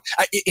you,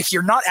 if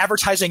you're not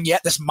advertising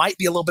yet, this might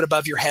be a little bit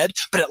above your head,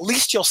 but at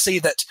least you'll see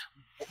that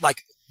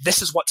like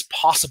this is what's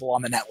possible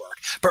on the network.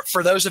 But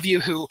for those of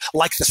you who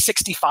like the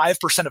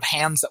 65% of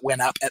hands that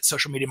went up at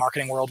Social Media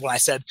Marketing World when I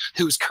said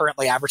who's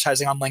currently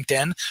advertising on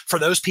LinkedIn, for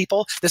those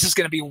people, this is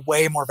going to be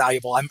way more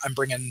valuable. I'm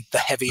bringing the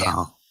heavy in.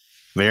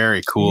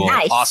 Very cool.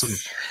 Nice. Awesome.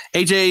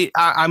 AJ,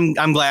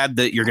 I'm glad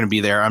that you're going to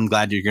be there. I'm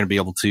glad you're going to be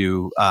able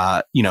to,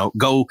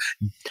 go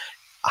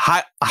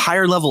a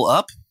higher level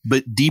up,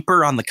 but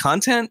deeper on the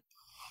content,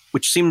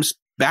 which seems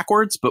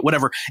backwards, but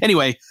whatever.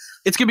 Anyway,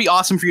 it's going to be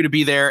awesome for you to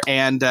be there.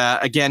 And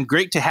again,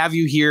 great to have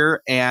you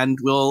here, and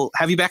we'll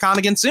have you back on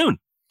again soon.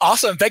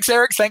 Awesome. Thanks,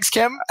 Eric. Thanks,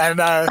 Kim. And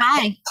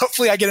Bye.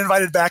 Hopefully I get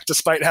invited back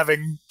despite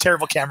having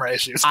terrible camera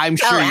issues. I'm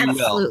sure you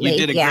will. Absolutely. You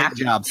did a great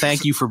job.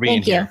 Thank you for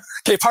being here.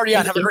 Okay, party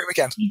on. Have a great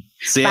weekend.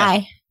 See ya.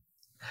 Bye.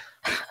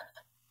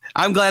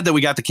 I'm glad that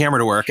we got the camera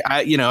to work.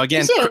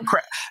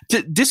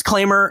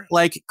 Disclaimer,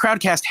 like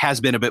Crowdcast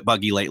has been a bit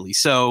buggy lately.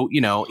 So,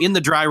 in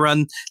the dry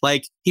run,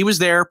 like he was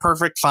there,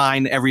 perfect,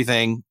 fine,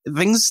 everything.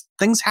 Things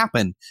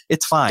happen.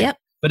 It's fine. Yep.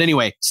 But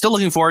anyway, still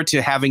looking forward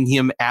to having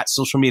him at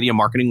Social Media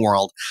Marketing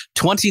World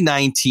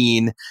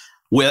 2019.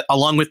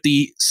 Along with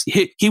he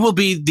will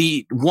be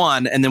the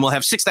one, and then we'll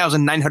have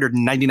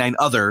 6,999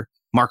 other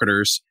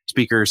marketers,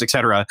 speakers,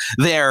 etc.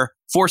 there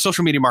for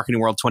Social Media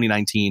Marketing World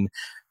 2019.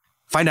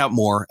 Find out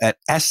more at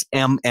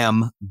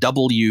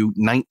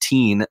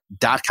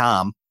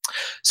smmw19.com.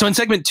 So in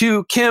segment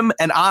 2, Kim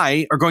and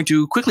I are going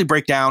to quickly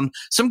break down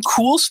some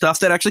cool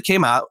stuff that actually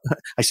came out.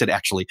 I said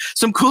actually.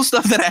 Some cool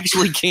stuff that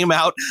actually came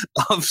out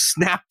of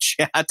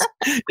Snapchat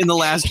in the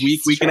last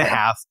week and a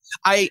half.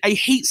 I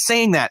hate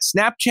saying that.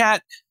 Snapchat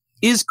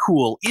is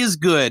cool, is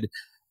good.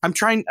 I'm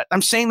saying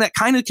that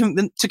kind of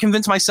to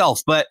convince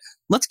myself, but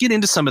let's get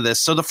into some of this.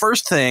 So the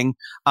first thing,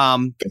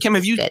 Kim,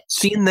 have you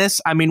seen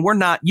this? I mean,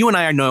 you and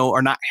I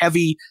are not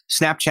heavy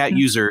Snapchat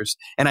users.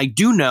 And I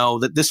do know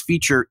that this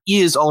feature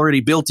is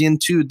already built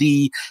into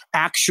the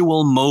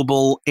actual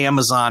mobile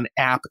Amazon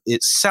app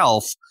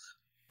itself.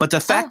 But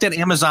the fact that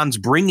Amazon's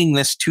bringing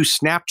this to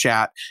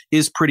Snapchat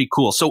is pretty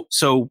cool. So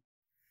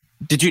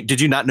did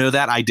you not know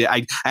that? I did.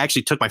 I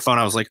actually took my phone.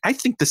 I was like, I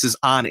think this is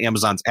on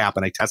Amazon's app,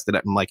 and I tested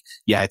it. And I'm like,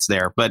 yeah, it's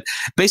there. But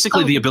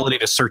basically, the ability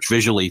to search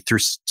visually through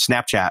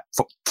Snapchat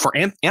for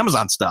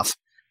Amazon stuff.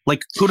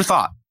 Like, who'd have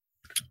thought?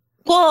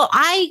 Well,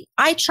 I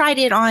tried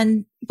it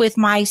on with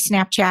my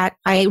Snapchat.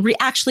 I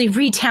actually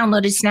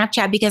re-downloaded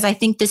Snapchat because I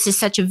think this is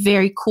such a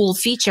very cool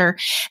feature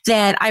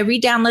that I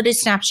re-downloaded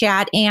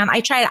Snapchat and I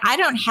tried. I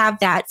don't have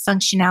that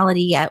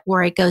functionality yet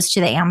where it goes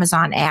to the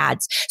Amazon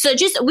ads. So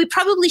we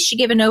probably should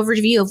give an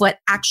overview of what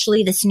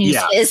actually this news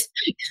is.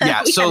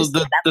 Yeah. So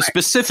the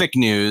specific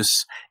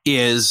news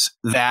is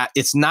that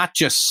it's not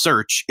just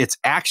search. It's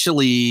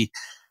actually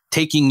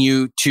taking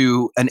you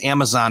to an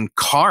Amazon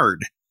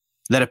card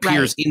that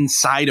appears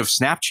inside of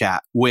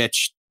Snapchat,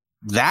 which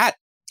that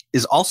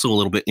is also a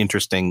little bit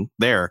interesting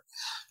there.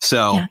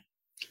 So,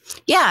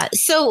 yeah.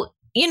 So,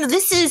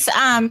 this is,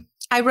 I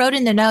wrote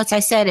in the notes, I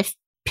said, if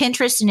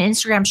Pinterest and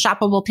Instagram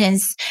shoppable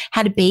pins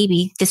had a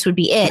baby, this would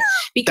be it.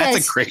 Because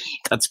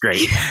that's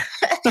great.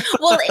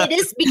 Well, it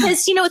is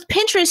because, with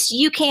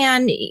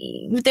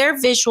Pinterest, their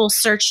visual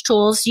search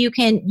tools, you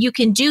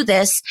can do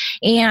this.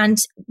 And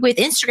with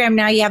Instagram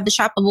now you have the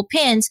shoppable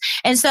pins.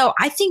 And so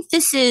I think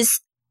this is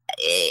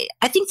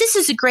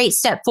a great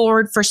step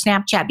forward for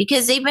Snapchat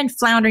because they've been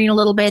floundering a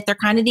little bit. They're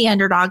kind of the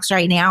underdogs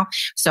right now.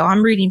 So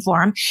I'm rooting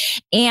for them.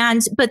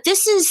 But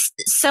this is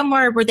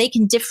somewhere where they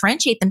can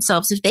differentiate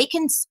themselves. If they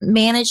can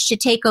manage to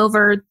take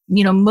over,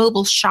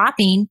 mobile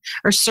shopping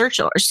or search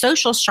or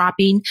social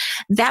shopping,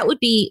 that would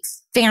be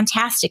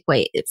fantastic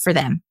way for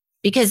them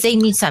because they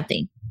need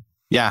something.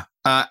 Yeah.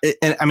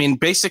 And I mean,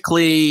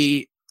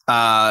 basically,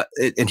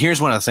 and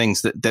here's one of the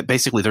things that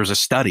basically there's a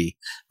study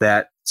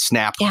that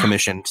Snap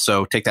commissioned.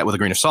 So take that with a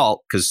grain of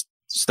salt because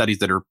studies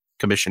that are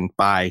commissioned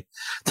by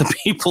the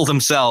people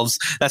themselves,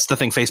 that's the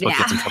thing Facebook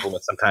gets in trouble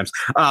with sometimes.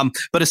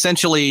 But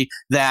essentially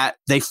that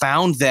they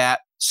found that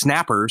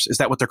snappers, is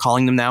that what they're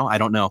calling them now? I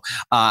don't know.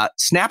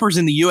 Snappers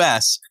in the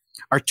US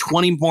are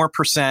 20% more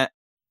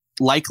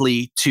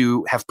likely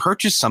to have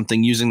purchased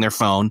something using their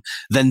phone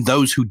than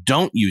those who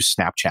don't use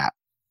Snapchat.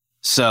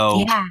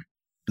 So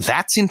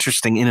that's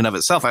interesting in and of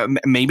itself.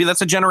 Maybe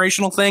that's a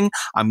generational thing.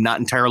 I'm not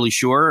entirely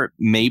sure.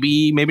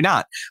 Maybe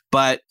not.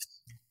 But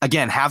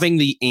again, having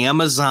the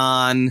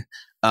Amazon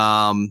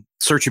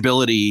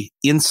searchability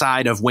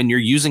inside of when you're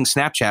using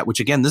Snapchat, which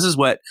again, this is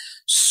what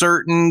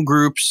certain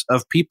groups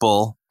of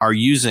people are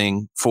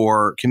using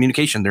for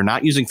communication. They're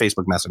not using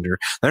Facebook Messenger.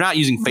 They're not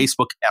using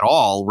Facebook at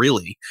all,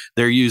 really.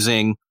 They're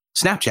using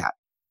Snapchat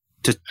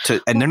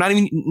and they're not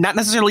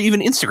necessarily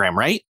even Instagram,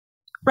 right?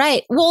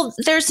 Right. Well,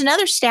 there's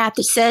another stat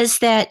that says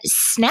that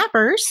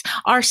snappers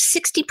are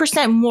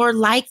 60% more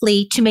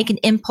likely to make an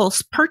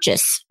impulse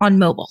purchase on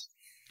mobile.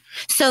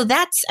 So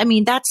that's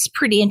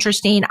pretty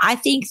interesting. I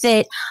think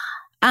that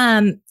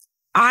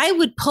I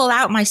would pull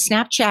out my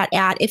Snapchat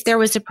ad if there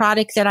was a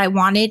product that I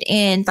wanted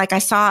and like I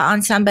saw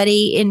on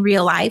somebody in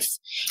real life.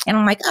 And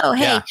I'm like, oh,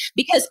 hey,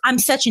 because I'm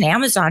such an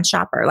Amazon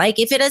shopper. Like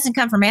if it doesn't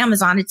come from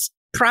Amazon, it's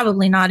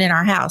probably not in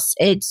our house.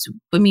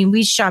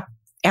 We shop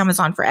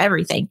Amazon for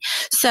everything.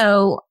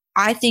 So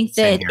I think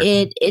that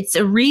it's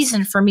a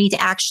reason for me to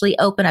actually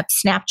open up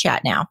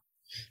Snapchat now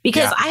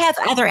because I have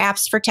other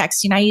apps for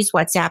texting. I use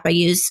WhatsApp. I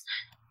use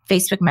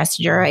Facebook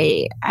Messenger.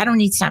 I don't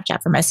need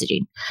Snapchat for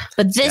messaging,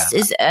 but this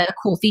is a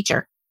cool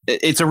feature.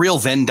 It's a real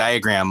Venn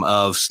diagram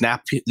of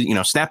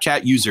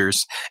Snapchat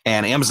users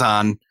and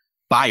Amazon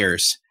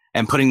buyers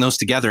and putting those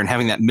together and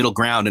having that middle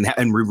ground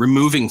and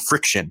removing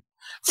friction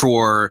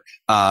for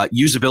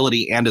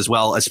usability and as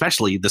well,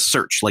 especially the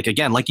search. Like,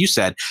 again, like you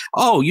said,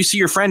 oh, you see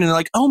your friend and they're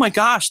like, oh my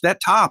gosh, that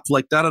top,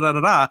 like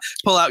da-da-da-da-da.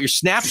 Pull out your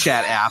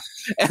Snapchat app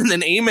and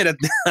then aim it at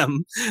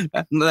them.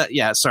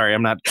 Sorry,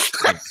 I'm not...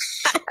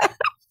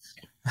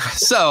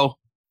 So,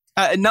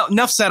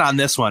 enough said on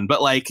this one,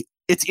 but like,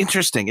 it's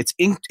interesting.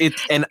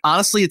 And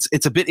honestly,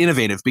 it's a bit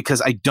innovative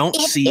because I don't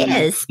see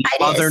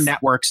other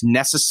networks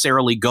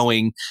necessarily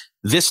going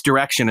this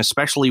direction,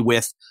 especially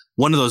with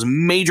one of those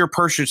major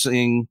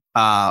purchasing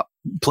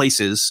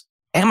places,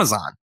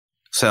 Amazon.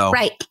 So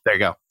there you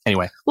go.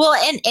 Anyway. Well,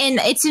 and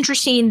it's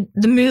interesting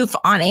the move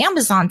on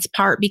Amazon's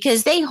part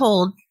because they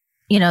hold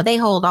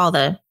all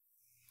the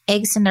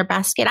eggs in their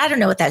basket. I don't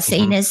know what that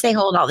saying is. They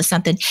hold all the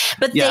something,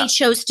 but they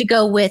chose to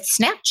go with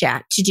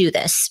Snapchat to do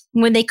this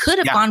when they could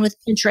have gone with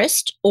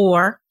Pinterest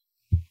or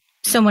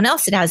someone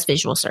else that has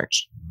visual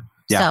search.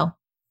 Yeah. So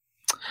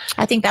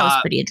I think that was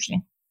pretty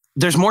interesting.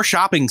 There's more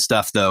shopping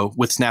stuff though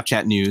with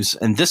Snapchat news.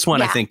 And this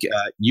one I think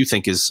you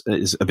think is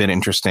a bit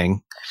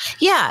interesting.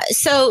 Yeah.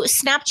 So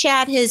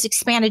Snapchat has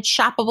expanded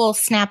shoppable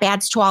Snap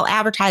ads to all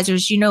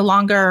advertisers. You no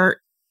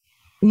longer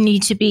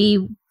need to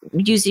be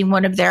using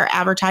one of their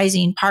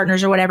advertising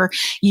partners or whatever.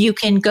 You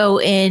can go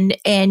in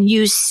and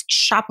use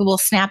shoppable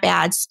Snap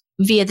ads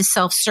via the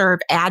self-serve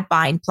ad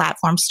buying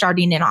platform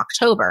starting in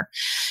October.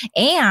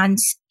 And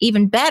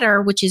even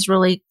better,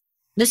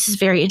 this is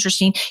very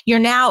interesting. You're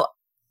now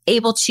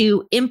able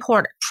to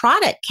import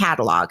product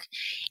catalog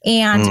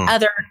and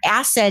other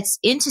assets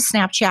into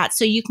Snapchat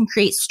so you can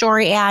create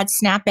story ads,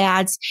 Snap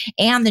ads,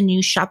 and the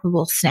new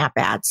shoppable Snap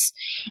ads.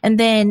 And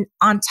then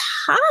on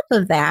top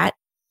of that,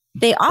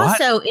 they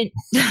also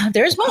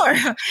there's more.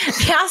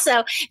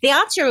 They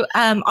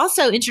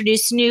also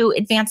introduced new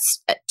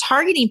advanced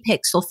targeting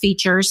pixel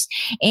features,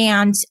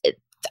 and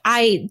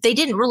they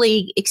didn't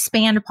really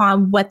expand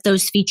upon what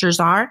those features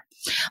are.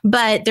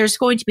 But there's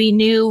going to be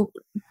new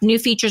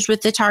features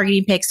with the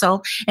targeting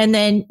pixel, and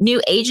then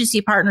new agency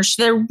partners.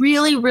 So they're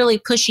really, really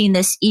pushing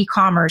this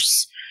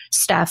e-commerce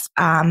stuff,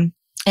 and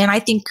I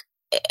think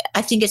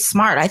it's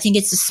smart. I think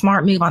it's a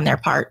smart move on their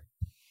part.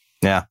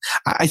 Yeah,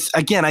 I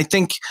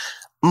think.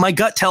 My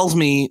gut tells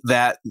me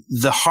that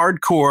the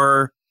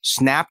hardcore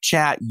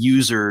Snapchat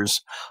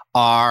users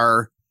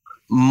are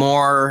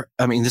more,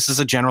 this is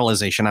a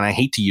generalization and I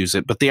hate to use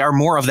it, but they are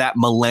more of that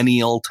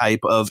millennial type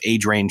of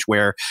age range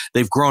where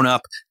they've grown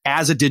up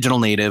as a digital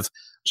native.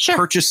 Sure.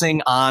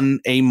 Purchasing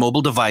on a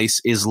mobile device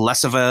is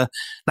less of not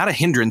a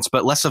hindrance,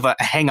 but less of a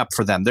hang up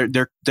for them.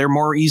 They're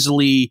more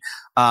easily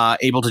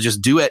able to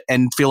just do it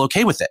and feel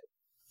okay with it.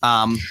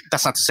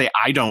 That's not to say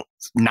I don't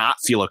not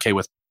feel okay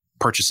with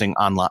purchasing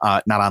online,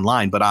 not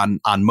online, but on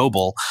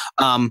mobile.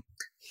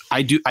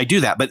 I do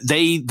that, but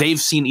they've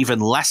seen even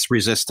less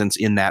resistance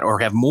in that or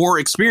have more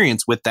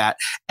experience with that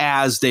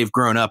as they've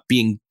grown up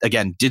being,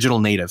 again, digital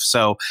native.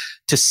 So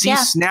to see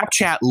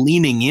Snapchat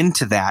leaning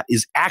into that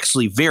is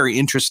actually very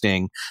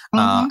interesting.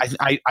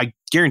 I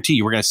guarantee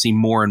you we're going to see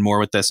more and more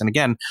with this. And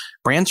again,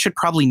 brands should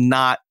probably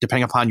not,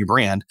 depending upon your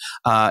brand,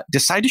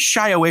 decide to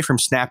shy away from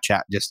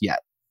Snapchat just yet.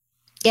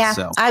 Yeah,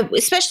 so.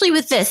 Especially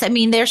with this.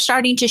 They're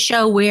starting to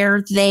show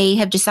where they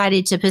have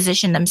decided to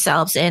position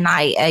themselves. And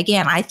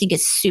I think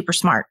it's super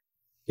smart.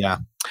 Yeah.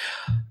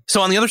 So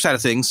on the other side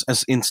of things,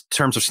 as in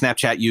terms of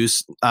Snapchat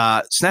use,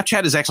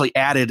 Snapchat has actually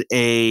added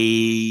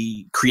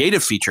a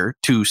creative feature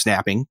to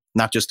snapping,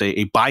 not just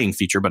a buying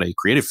feature, but a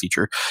creative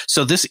feature.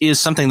 So this is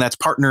something that's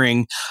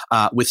partnering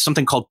with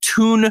something called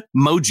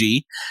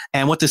Toonmoji.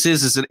 And what this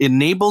is it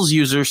enables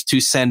users to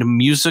send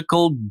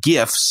musical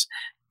GIFs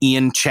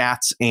in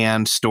chats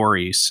and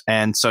stories.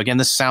 And so again,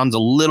 this sounds a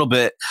little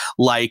bit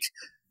like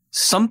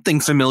something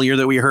familiar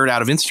that we heard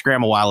out of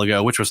Instagram a while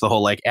ago, which was the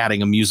whole like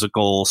adding a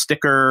musical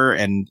sticker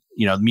and,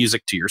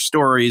 music to your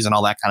stories and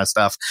all that kind of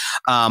stuff.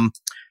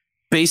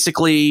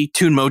 Basically,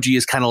 Toonmoji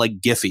is kind of like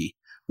Giphy,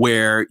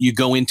 where you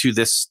go into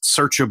this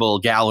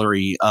searchable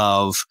gallery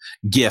of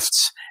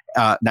gifts,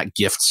 not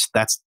gifts.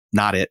 That's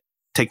not it.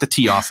 Take the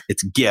T off.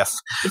 It's GIF.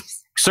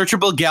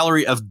 Searchable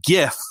gallery of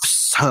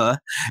GIFs.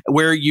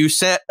 where you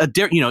set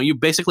you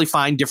basically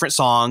find different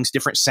songs,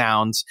 different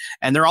sounds,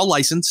 and they're all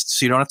licensed,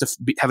 so you don't have to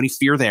have any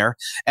fear there.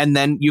 And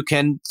then you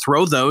can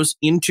throw those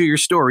into your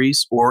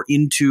stories or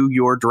into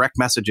your direct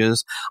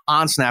messages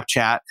on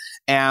Snapchat.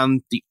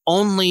 And the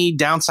only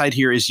downside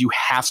here is you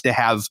have to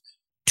have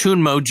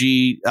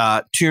Toonmoji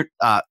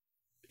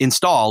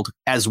installed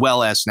as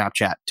well as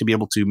Snapchat to be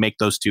able to make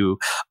those two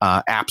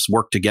apps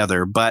work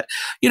together. But,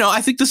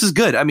 I think this is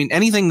good. I mean,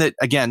 anything that,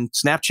 again,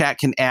 Snapchat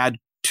can add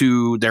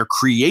to their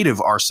creative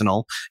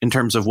arsenal in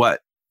terms of what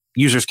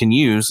users can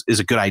use is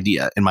a good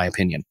idea, in my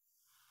opinion.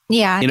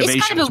 Yeah, innovation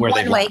it's kind of is where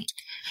they one-way.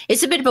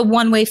 It's a bit of a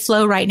one-way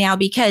flow right now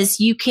because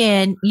you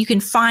can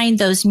find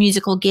those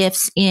musical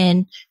GIFs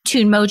in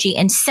Toonmoji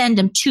and send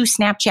them to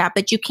Snapchat,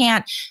 but you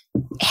can't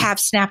have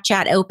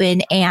Snapchat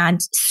open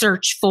and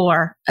search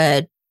for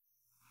a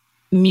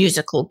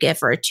musical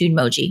GIF or a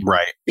Toonmoji.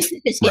 Right.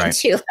 It's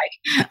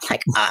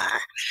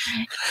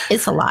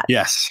a lot.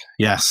 Yes.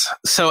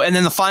 So, and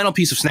then the final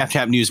piece of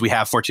Snapchat news we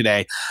have for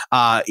today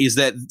is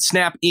that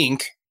Snap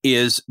Inc.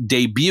 is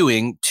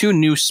debuting 2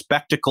 new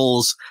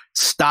spectacles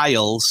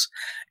styles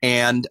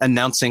and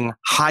announcing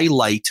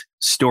highlight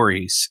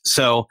stories.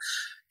 So,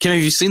 Kim,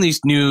 have you seen these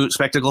new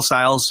spectacle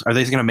styles? Are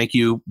they going to make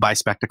you buy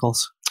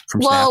spectacles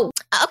from Snap?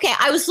 Okay.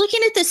 I was looking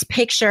at this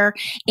picture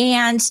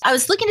and I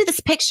was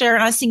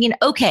thinking,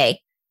 okay,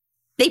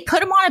 they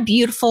put them on a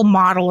beautiful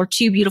model or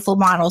 2 beautiful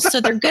models,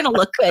 so they're going to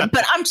look good.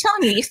 But I'm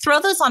telling you throw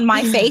those on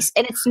my face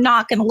and it's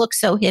not going to look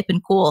so hip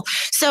and cool.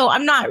 So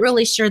I'm not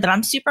really sure that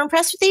I'm super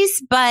impressed with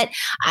these, but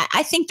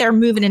I think they're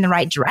moving in the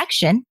right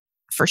direction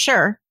for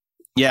sure.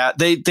 Yeah,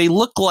 they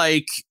look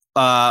like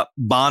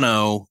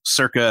Bono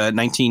circa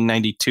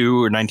 1992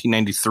 or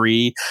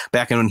 1993,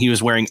 back when he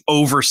was wearing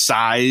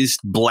oversized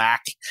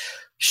black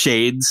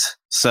shades.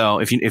 So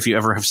if you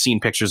ever have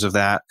seen pictures of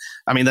that,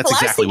 I mean, that's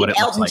exactly what it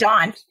looks like.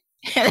 John.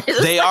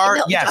 They are,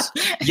 yes,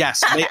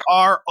 they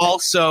are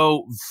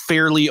also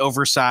fairly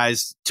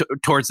oversized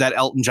towards that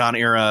Elton John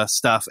era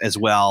stuff as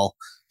well.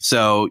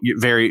 So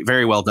very,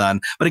 very well done.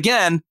 But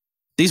again,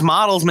 these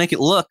models make it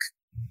look,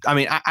 I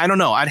mean, I don't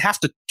know. I'd have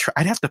to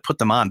put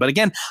them on. But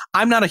again,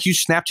 I'm not a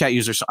huge Snapchat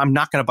user, so I'm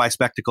not going to buy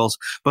spectacles.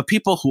 But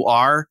people who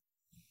are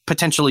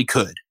potentially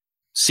could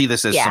see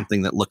this as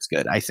something that looks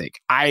good. I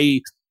think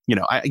I'm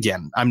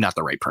not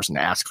the right person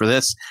to ask for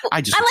this.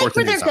 I like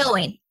where they're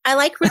going. I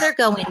like where they're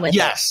going with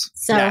it.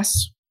 So.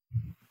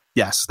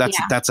 Yes.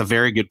 That's a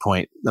very good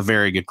point. A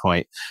very good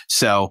point.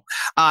 So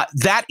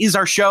that is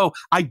our show.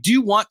 I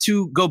do want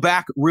to go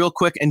back real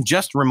quick and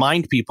just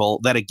remind people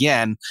that,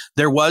 again,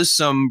 there was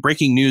some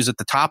breaking news at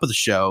the top of the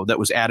show that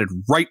was added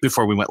right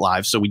before we went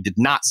live. So we did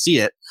not see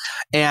it.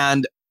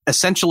 And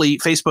essentially,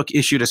 Facebook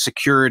issued a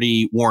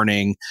security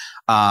warning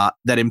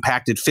that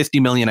impacted 50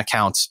 million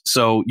accounts.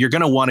 So you're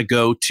going to want to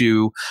go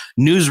to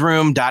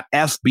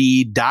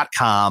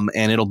newsroom.fb.com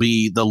and it'll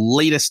be the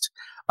latest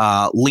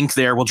link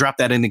there. We'll drop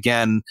that in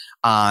again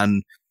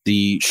on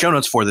the show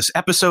notes for this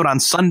episode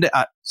on Saturday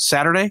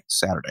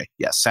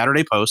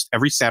post.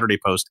 Every Saturday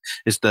post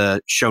is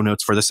the show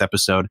notes for this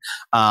episode.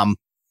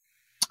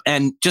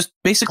 And just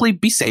basically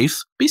be safe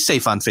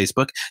on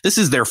Facebook. This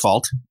is their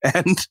fault.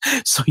 And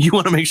so you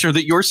want to make sure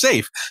that you're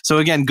safe. So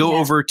again, go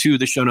over to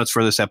the show notes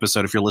for this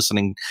episode. If you're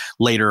listening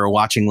later or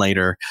watching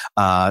later,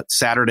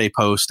 Saturday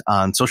post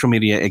on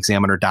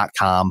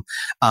socialmediaexaminer.com.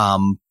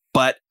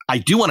 But I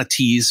do want to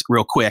tease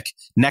real quick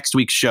next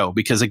week's show,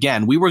 because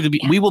again, we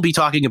will be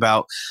talking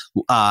about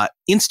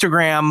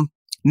Instagram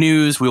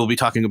news. We will be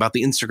talking about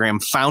the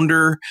Instagram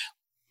founders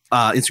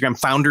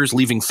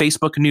leaving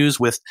Facebook news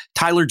with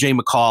Tyler J.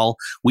 McCall.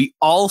 We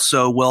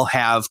also will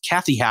have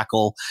Kathy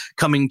Hackle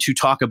coming to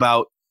talk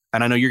about,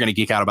 and I know you're going to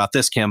geek out about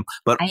this, Kim,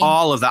 but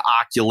all of the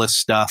Oculus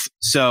stuff.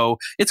 So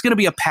it's going to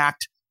be a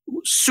packed,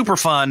 super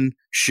fun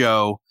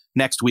show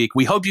next week.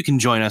 We hope you can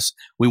join us.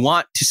 We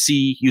want to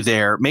see you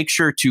there. Make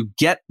sure to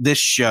get this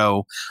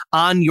show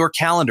on your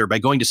calendar by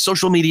going to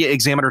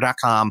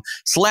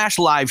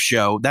socialmediaexaminer.com/live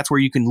show. That's where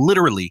you can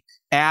literally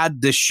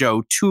add this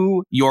show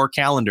to your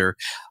calendar.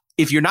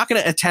 If you're not going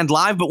to attend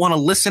live but want to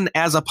listen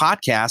as a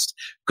podcast,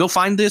 go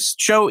find this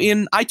show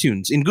in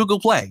iTunes, in Google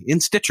Play, in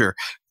Stitcher.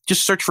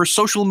 Just search for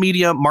Social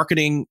Media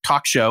Marketing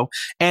Talk Show.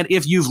 And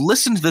if you've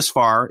listened this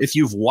far, if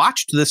you've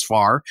watched this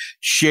far,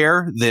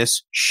 share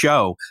this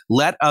show.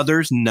 Let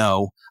others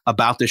know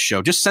about this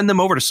show. Just send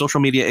them over to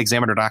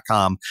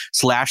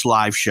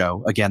socialmediaexaminer.com/live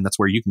show. Again, that's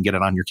where you can get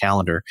it on your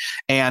calendar.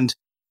 And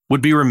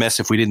would be remiss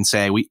if we didn't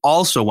say we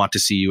also want to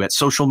see you at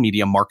Social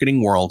Media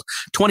Marketing World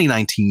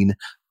 2019.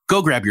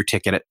 Go grab your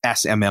ticket at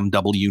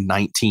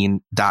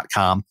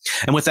smmw19.com.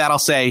 And with that, I'll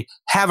say,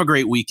 have a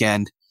great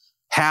weekend.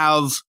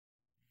 Have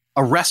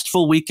a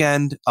restful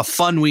weekend, a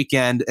fun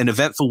weekend, an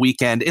eventful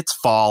weekend. It's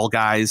fall,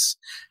 guys.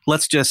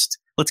 Let's get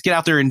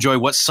out there and enjoy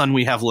what sun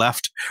we have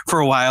left for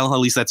a while. At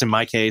least that's in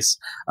my case.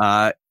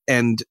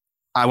 And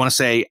I want to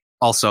say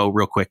also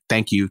real quick,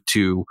 thank you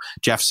to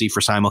Jeff C. for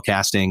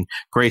simulcasting,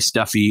 Grace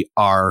Duffy,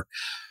 our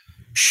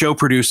show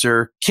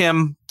producer,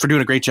 Kim for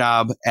doing a great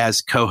job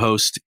as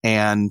co-host,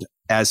 and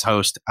as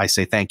host, I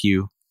say thank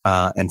you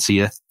and see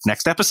you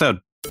next episode.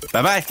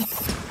 Bye-bye.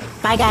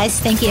 Bye, guys.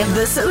 Thank you.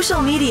 The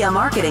Social Media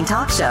Marketing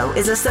Talk Show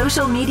is a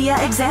Social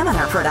Media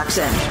Examiner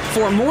production.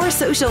 For more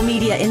social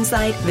media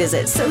insight,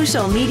 visit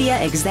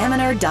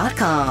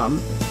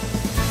socialmediaexaminer.com.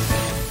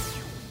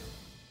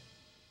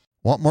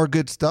 Want more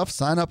good stuff?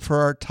 Sign up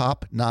for our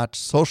top-notch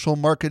social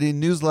marketing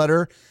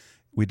newsletter.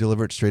 We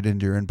deliver it straight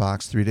into your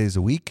inbox 3 days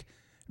a week.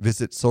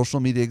 Visit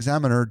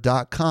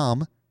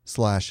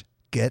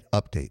socialmediaexaminer.com/get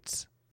updates.